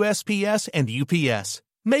 off USPS and UPS.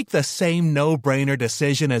 Make the same no-brainer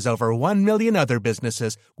decision as over 1 million other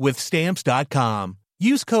businesses with Stamps.com.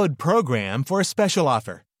 Use code PROGRAM for a special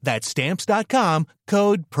offer. That's Stamps.com,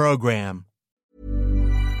 code PROGRAM.